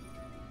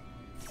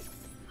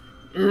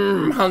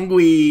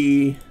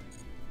 Hungry.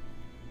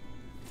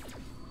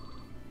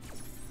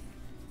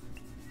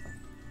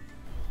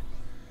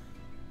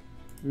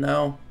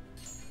 No.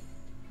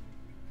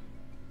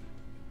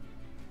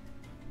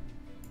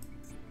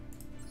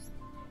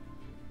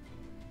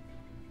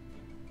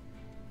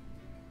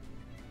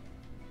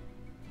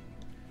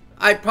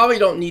 I probably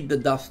don't need the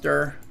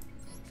duster.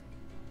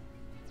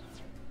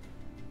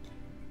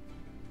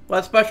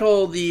 Let's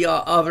special the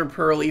other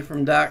Purrely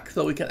from deck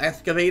so we can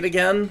excavate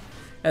again.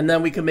 And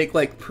then we can make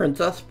like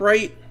Princess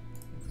Sprite.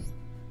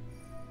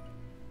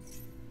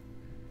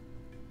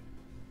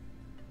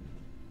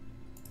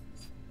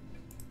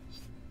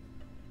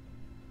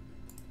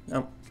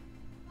 Nope.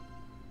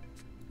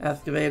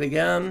 Excavate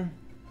again.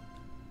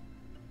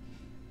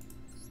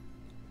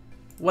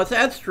 What's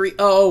that street?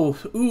 Oh,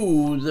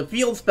 ooh, the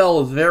field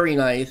spell is very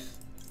nice.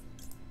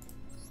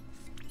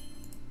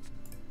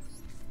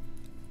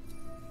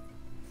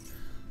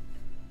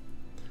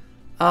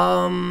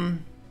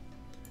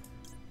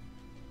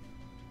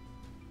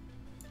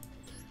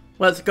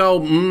 Let's go,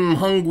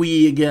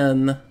 hungry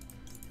again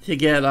to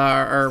get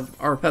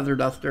our feather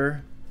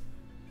duster.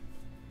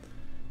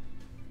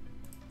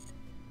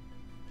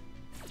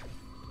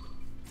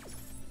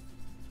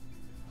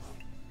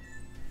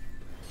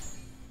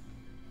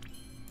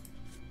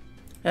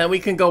 And we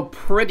can go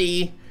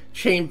pretty,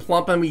 chain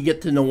plump, and we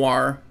get to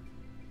noir.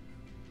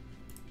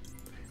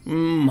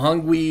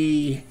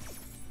 Hungry.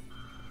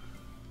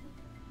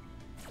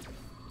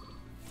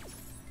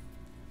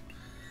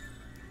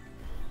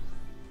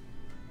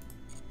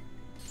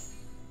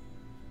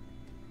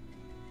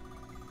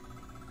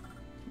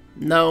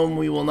 No,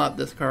 we will not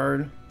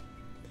discard.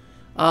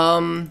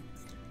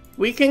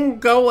 We can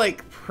go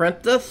like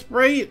Princess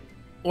Sprite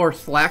or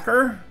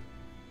Slacker.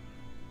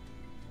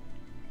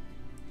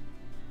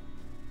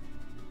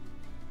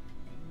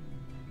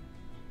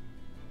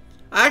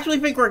 I actually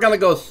think we're gonna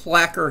go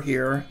Slacker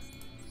here.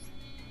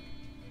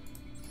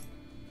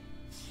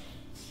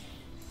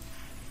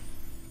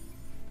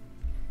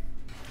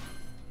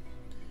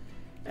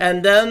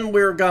 And then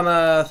we're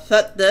gonna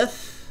set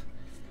this.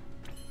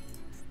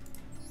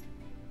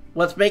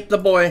 Let's make the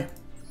boy.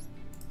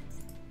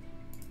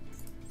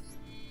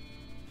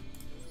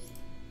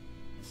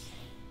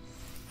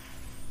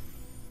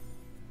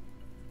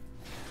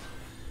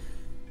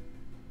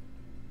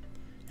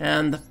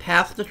 And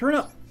pass the turn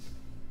up.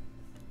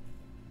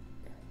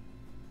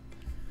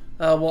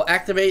 We'll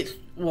activate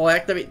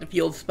the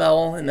field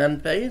spell in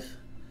end phase.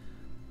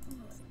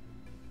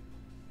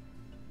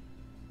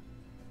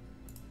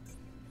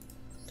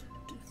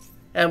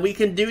 And we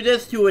can do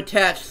this to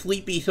attach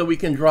Sleepy so we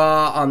can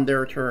draw on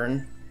their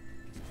turn.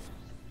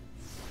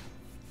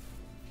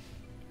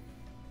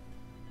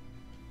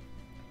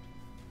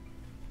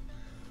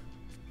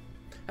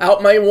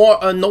 Out my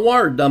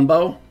Noir,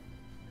 Dumbo.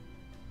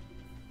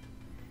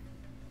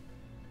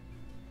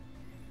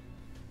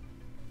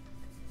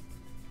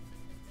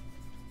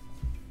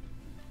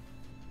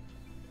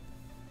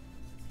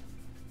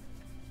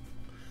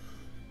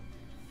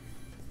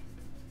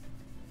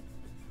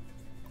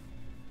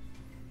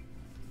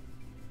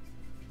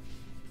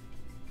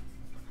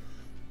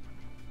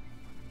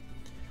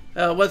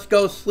 Let's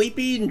go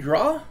Sleepy and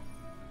draw.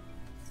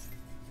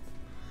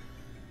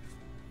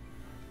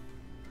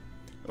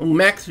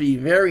 Maxby,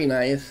 very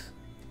nice.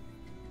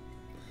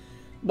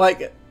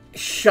 Like,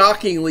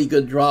 shockingly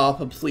good draw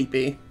from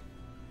Sleepy.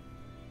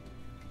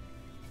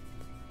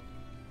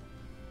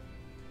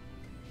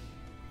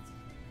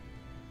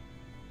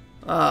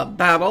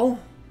 Battle.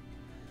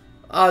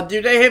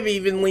 Do they have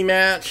evenly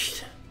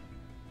matched?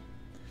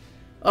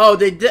 Oh,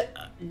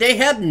 they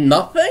had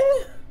nothing?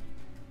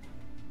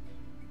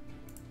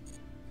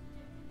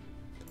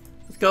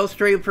 Let's go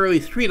straight Purrely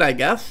Street, I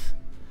guess.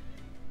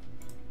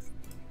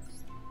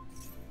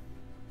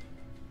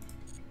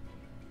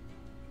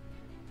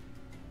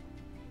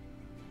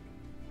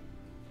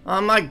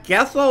 I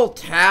guess I'll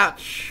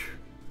attach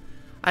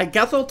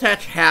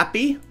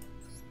Happy.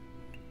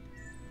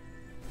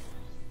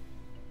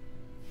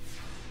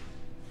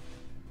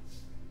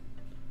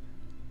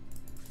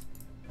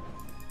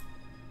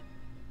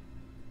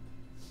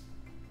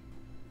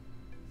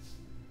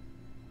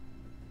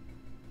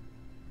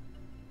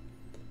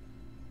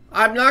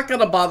 I'm not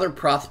gonna bother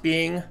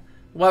prospering.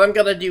 What I'm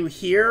gonna do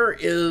here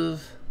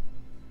is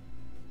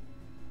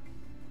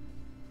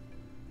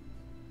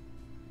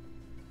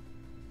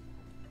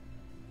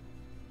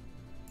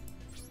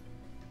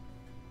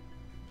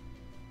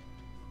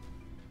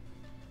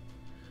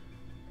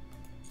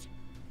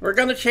we're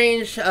gonna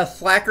change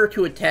Slacker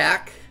to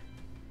attack.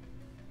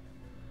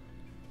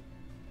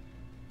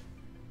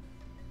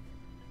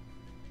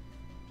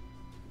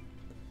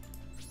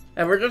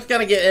 And we're just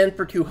gonna get in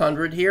for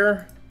 200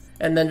 here,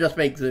 and then just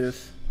make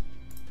Zeus.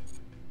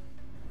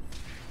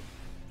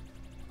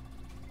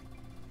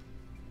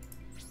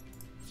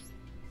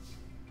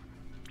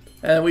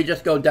 And we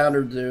just go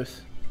downward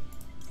Zeus.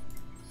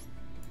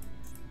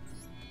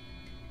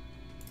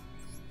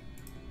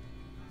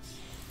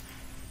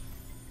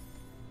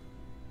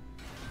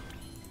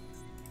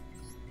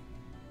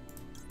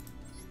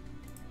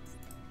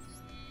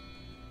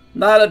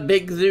 Not a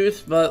big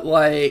Zeus, but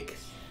like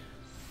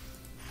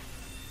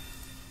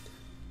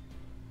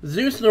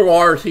Zeus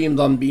Noir seems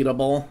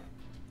unbeatable.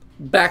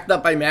 Backed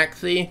up by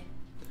Maxi.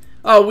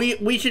 Oh,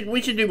 we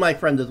should do my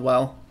friend as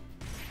well.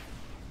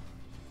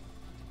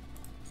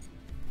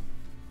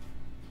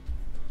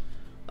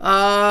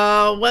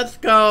 Let's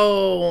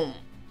go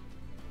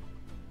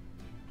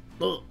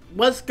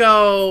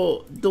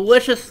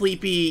Delicious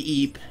Sleepy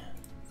Eep.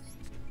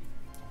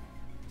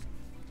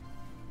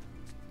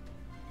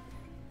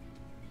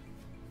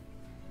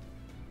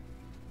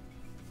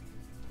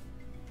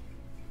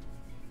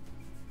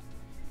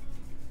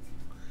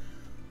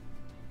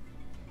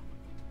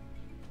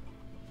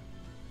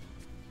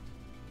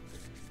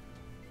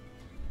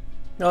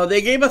 No,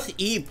 they gave us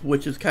Eep,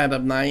 which is kind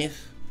of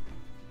nice.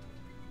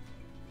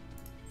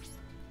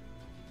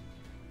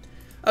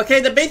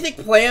 Okay, the basic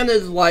plan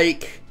is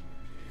like,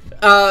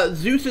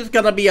 Zeus is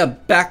gonna be a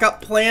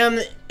backup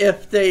plan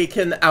if they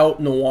can out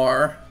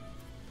Noir.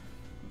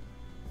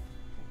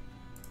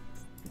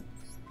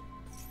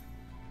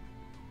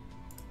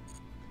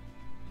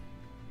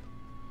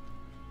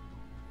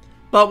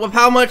 But with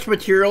how much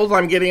materials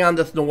I'm getting on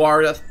this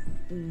Noir, that's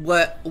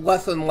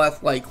less and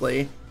less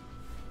likely.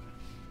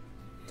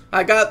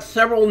 I got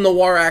several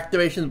Noir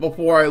activations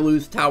before I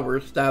lose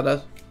Tower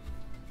status.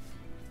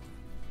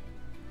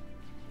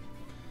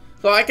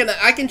 So I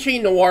can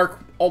chain Noir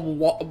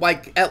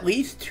like at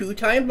least 2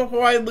 times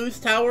before I lose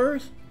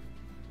Towers.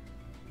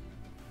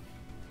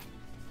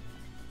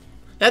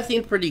 That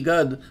seems pretty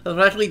good,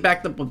 especially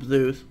backed up with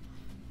Zeus.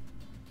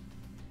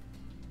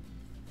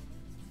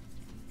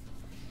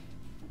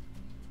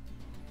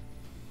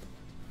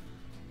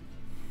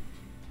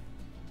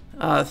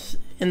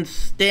 In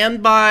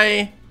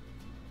standby,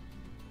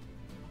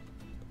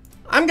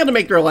 I'm gonna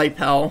make their life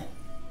hell.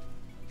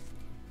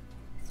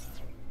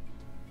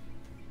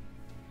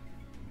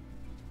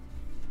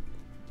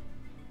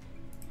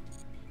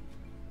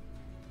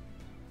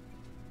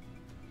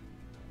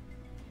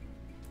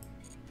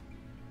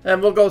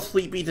 And we'll go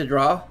Sleepy to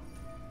draw.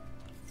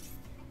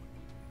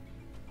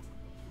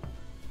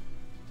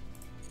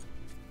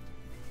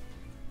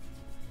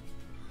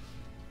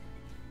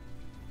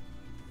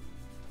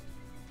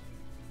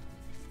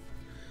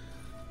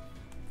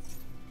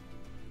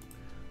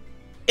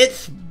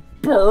 It's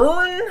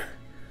burn?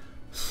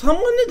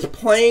 Someone is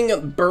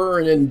playing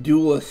Burn in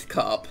Duelist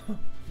Cup.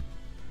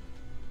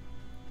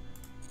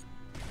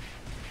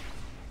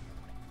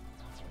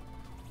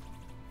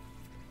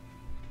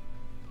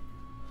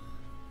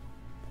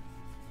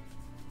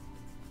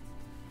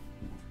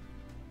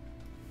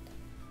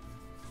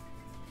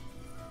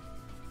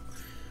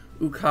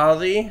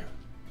 Ukazi.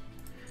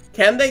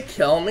 Can they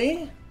kill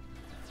me?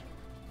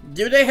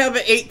 Do they have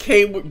an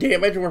 8k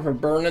damage worth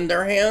of burn in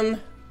their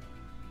hand?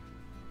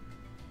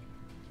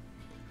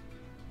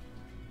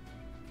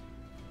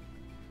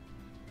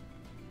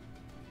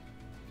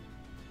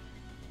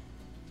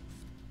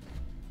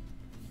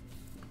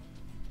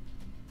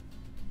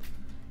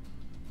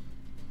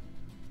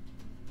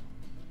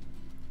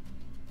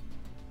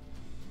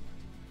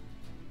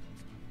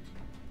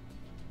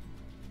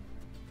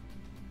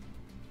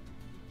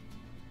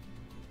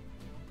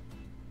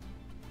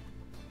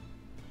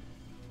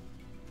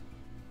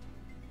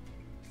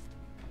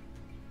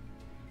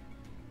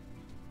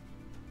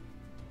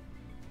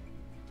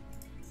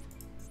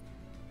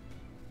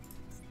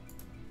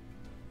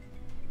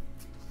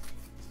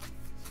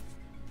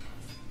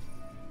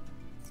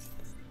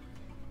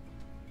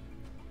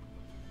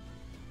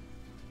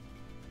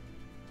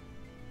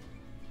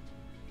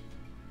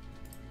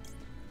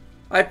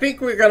 I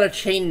think we're gonna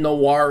chain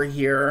Noir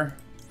here.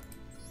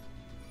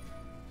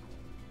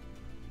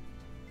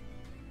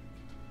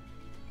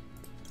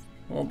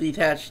 We'll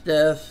detach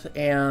this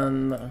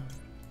and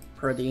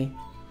Purrely.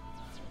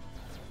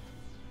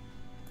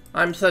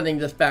 I'm sending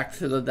this back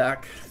to the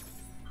deck.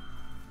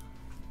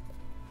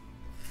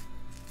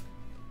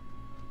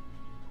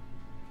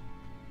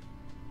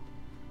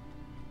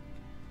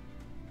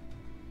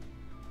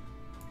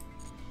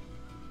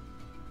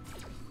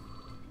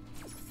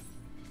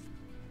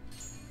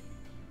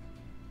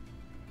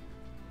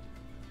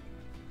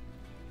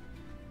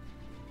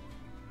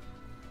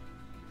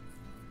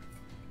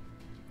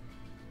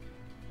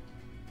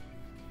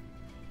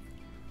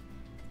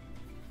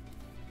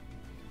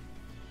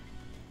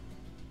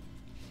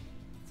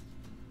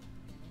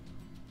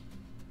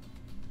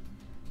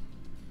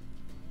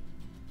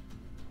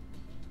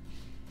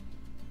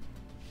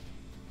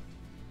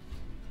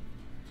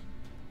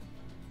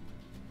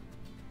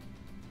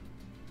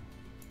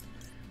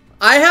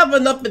 I have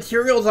enough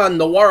materials on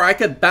Noir, I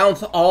could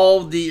bounce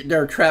all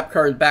their trap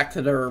cards back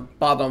to their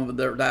bottom of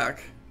their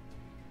deck.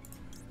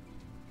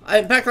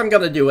 In fact, I'm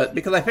gonna do it,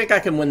 because I think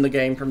I can win the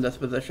game from this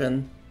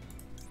position.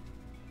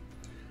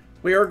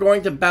 We are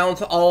going to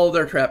bounce all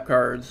their trap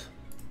cards.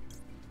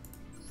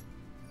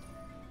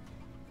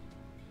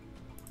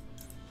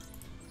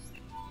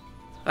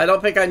 I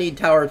don't think I need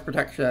Tower's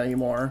protection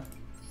anymore.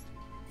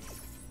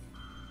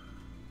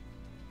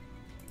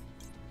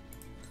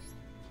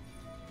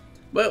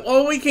 But,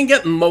 well, we can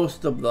get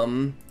most of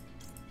them.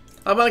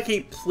 I'm gonna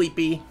keep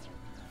Sleepy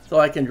so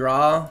I can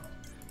draw.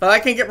 But I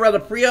can get rid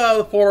of 3 out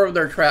of 4 of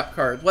their trap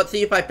cards. Let's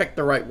see if I pick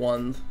the right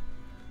ones.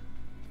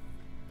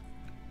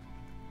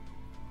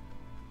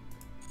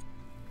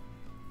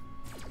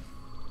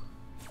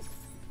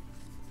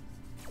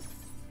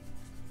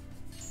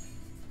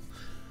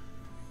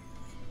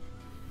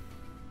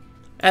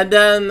 And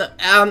then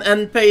on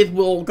end phase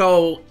we'll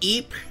go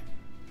Eep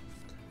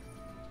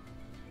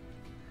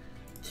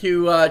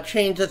to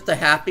change this to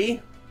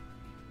Happy.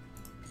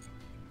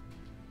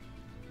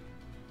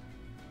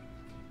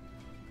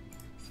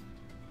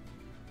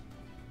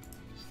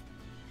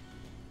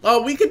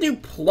 Oh, we could do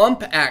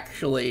Plump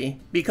actually,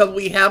 because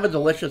we have a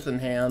Delicious in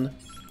hand.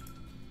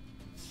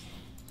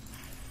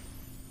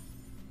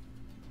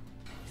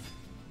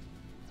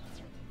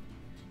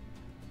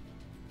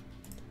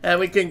 And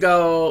we can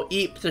go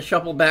Eep to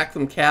shuffle back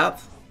some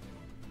cats.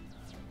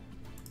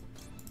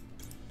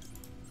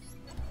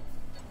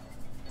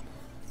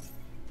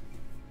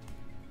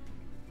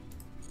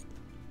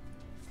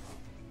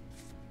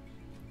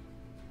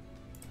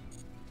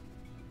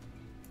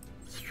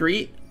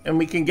 Street, and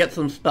we can get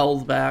some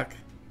spells back.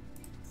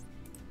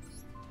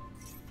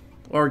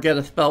 Or get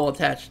a spell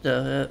attached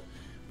to it.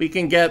 We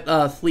can get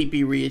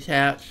Sleepy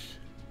reattached.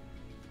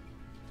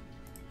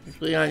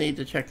 Actually, I need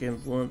to check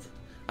Influence.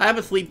 I have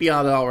a Sleepy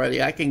on it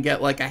already. I can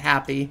get like a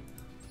Happy.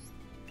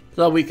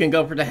 So we can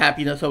go for the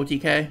Happiness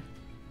OTK.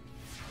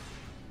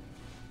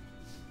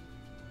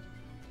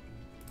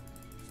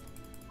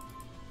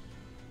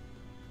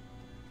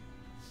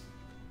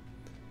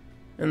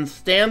 And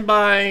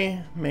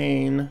Standby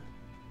main.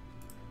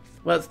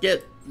 Let's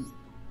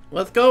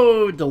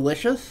go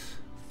Delicious.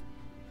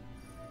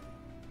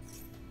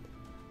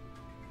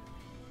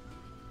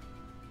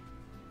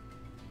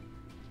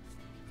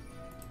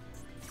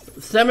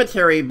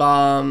 Cemetery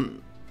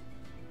Bomb.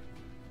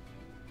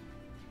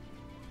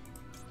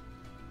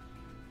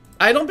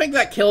 I don't think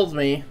that kills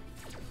me.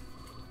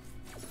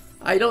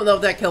 I don't know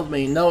if that kills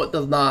me. No, it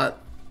does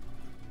not.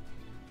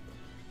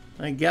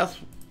 I guess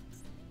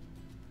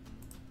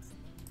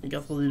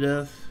we'll do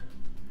this.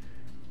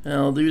 And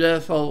I'll do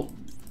this.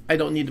 I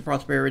don't need the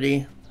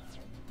Prosperity.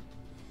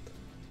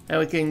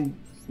 And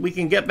we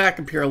can get back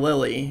a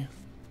Purrely.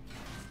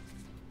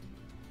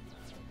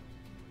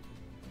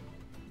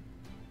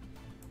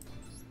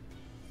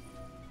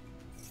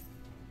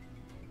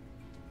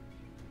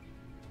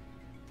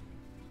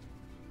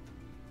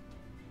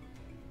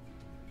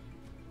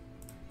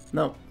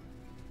 No.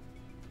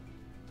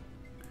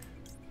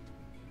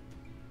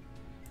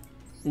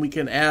 We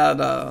can add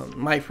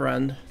my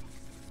friend.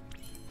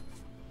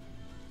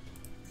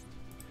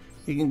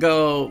 You can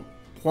go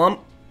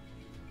plump.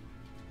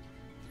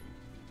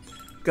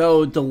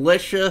 Go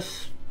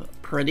delicious,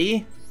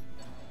 pretty.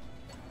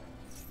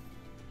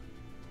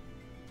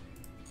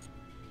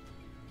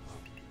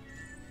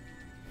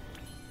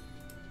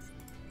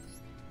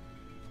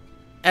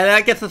 And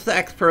that gets us to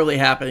X Purrely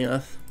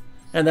happiness.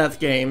 And that's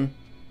game.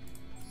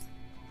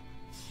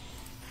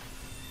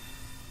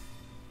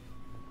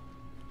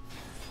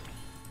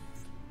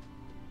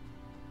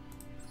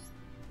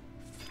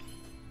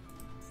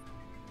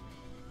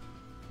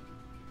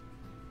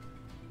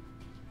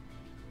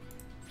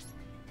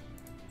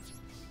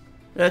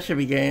 That should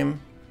be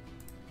game.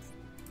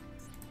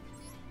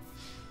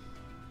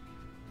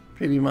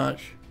 Pretty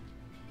much.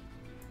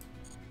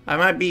 I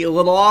might be a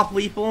little off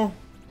lethal.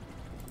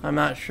 I'm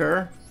not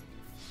sure.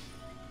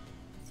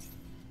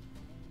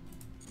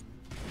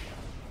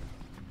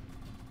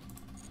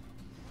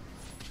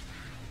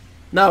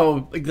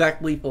 No,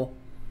 exact lethal.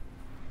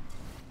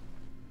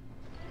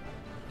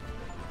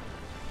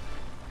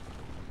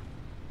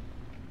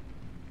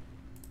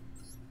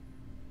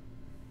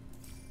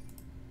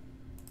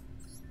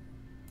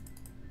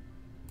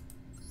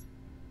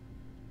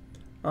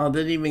 Oh,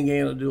 didn't even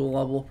gain a dual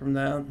level from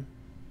that.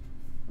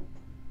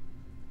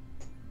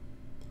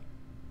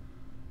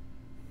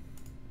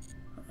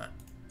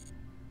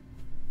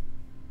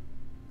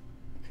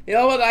 You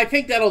know what? I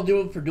think that'll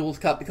do it for Duels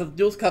Cup, because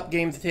Duels Cup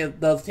games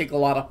does take a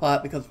lot of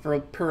thought, because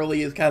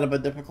Purrely is kind of a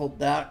difficult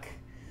deck.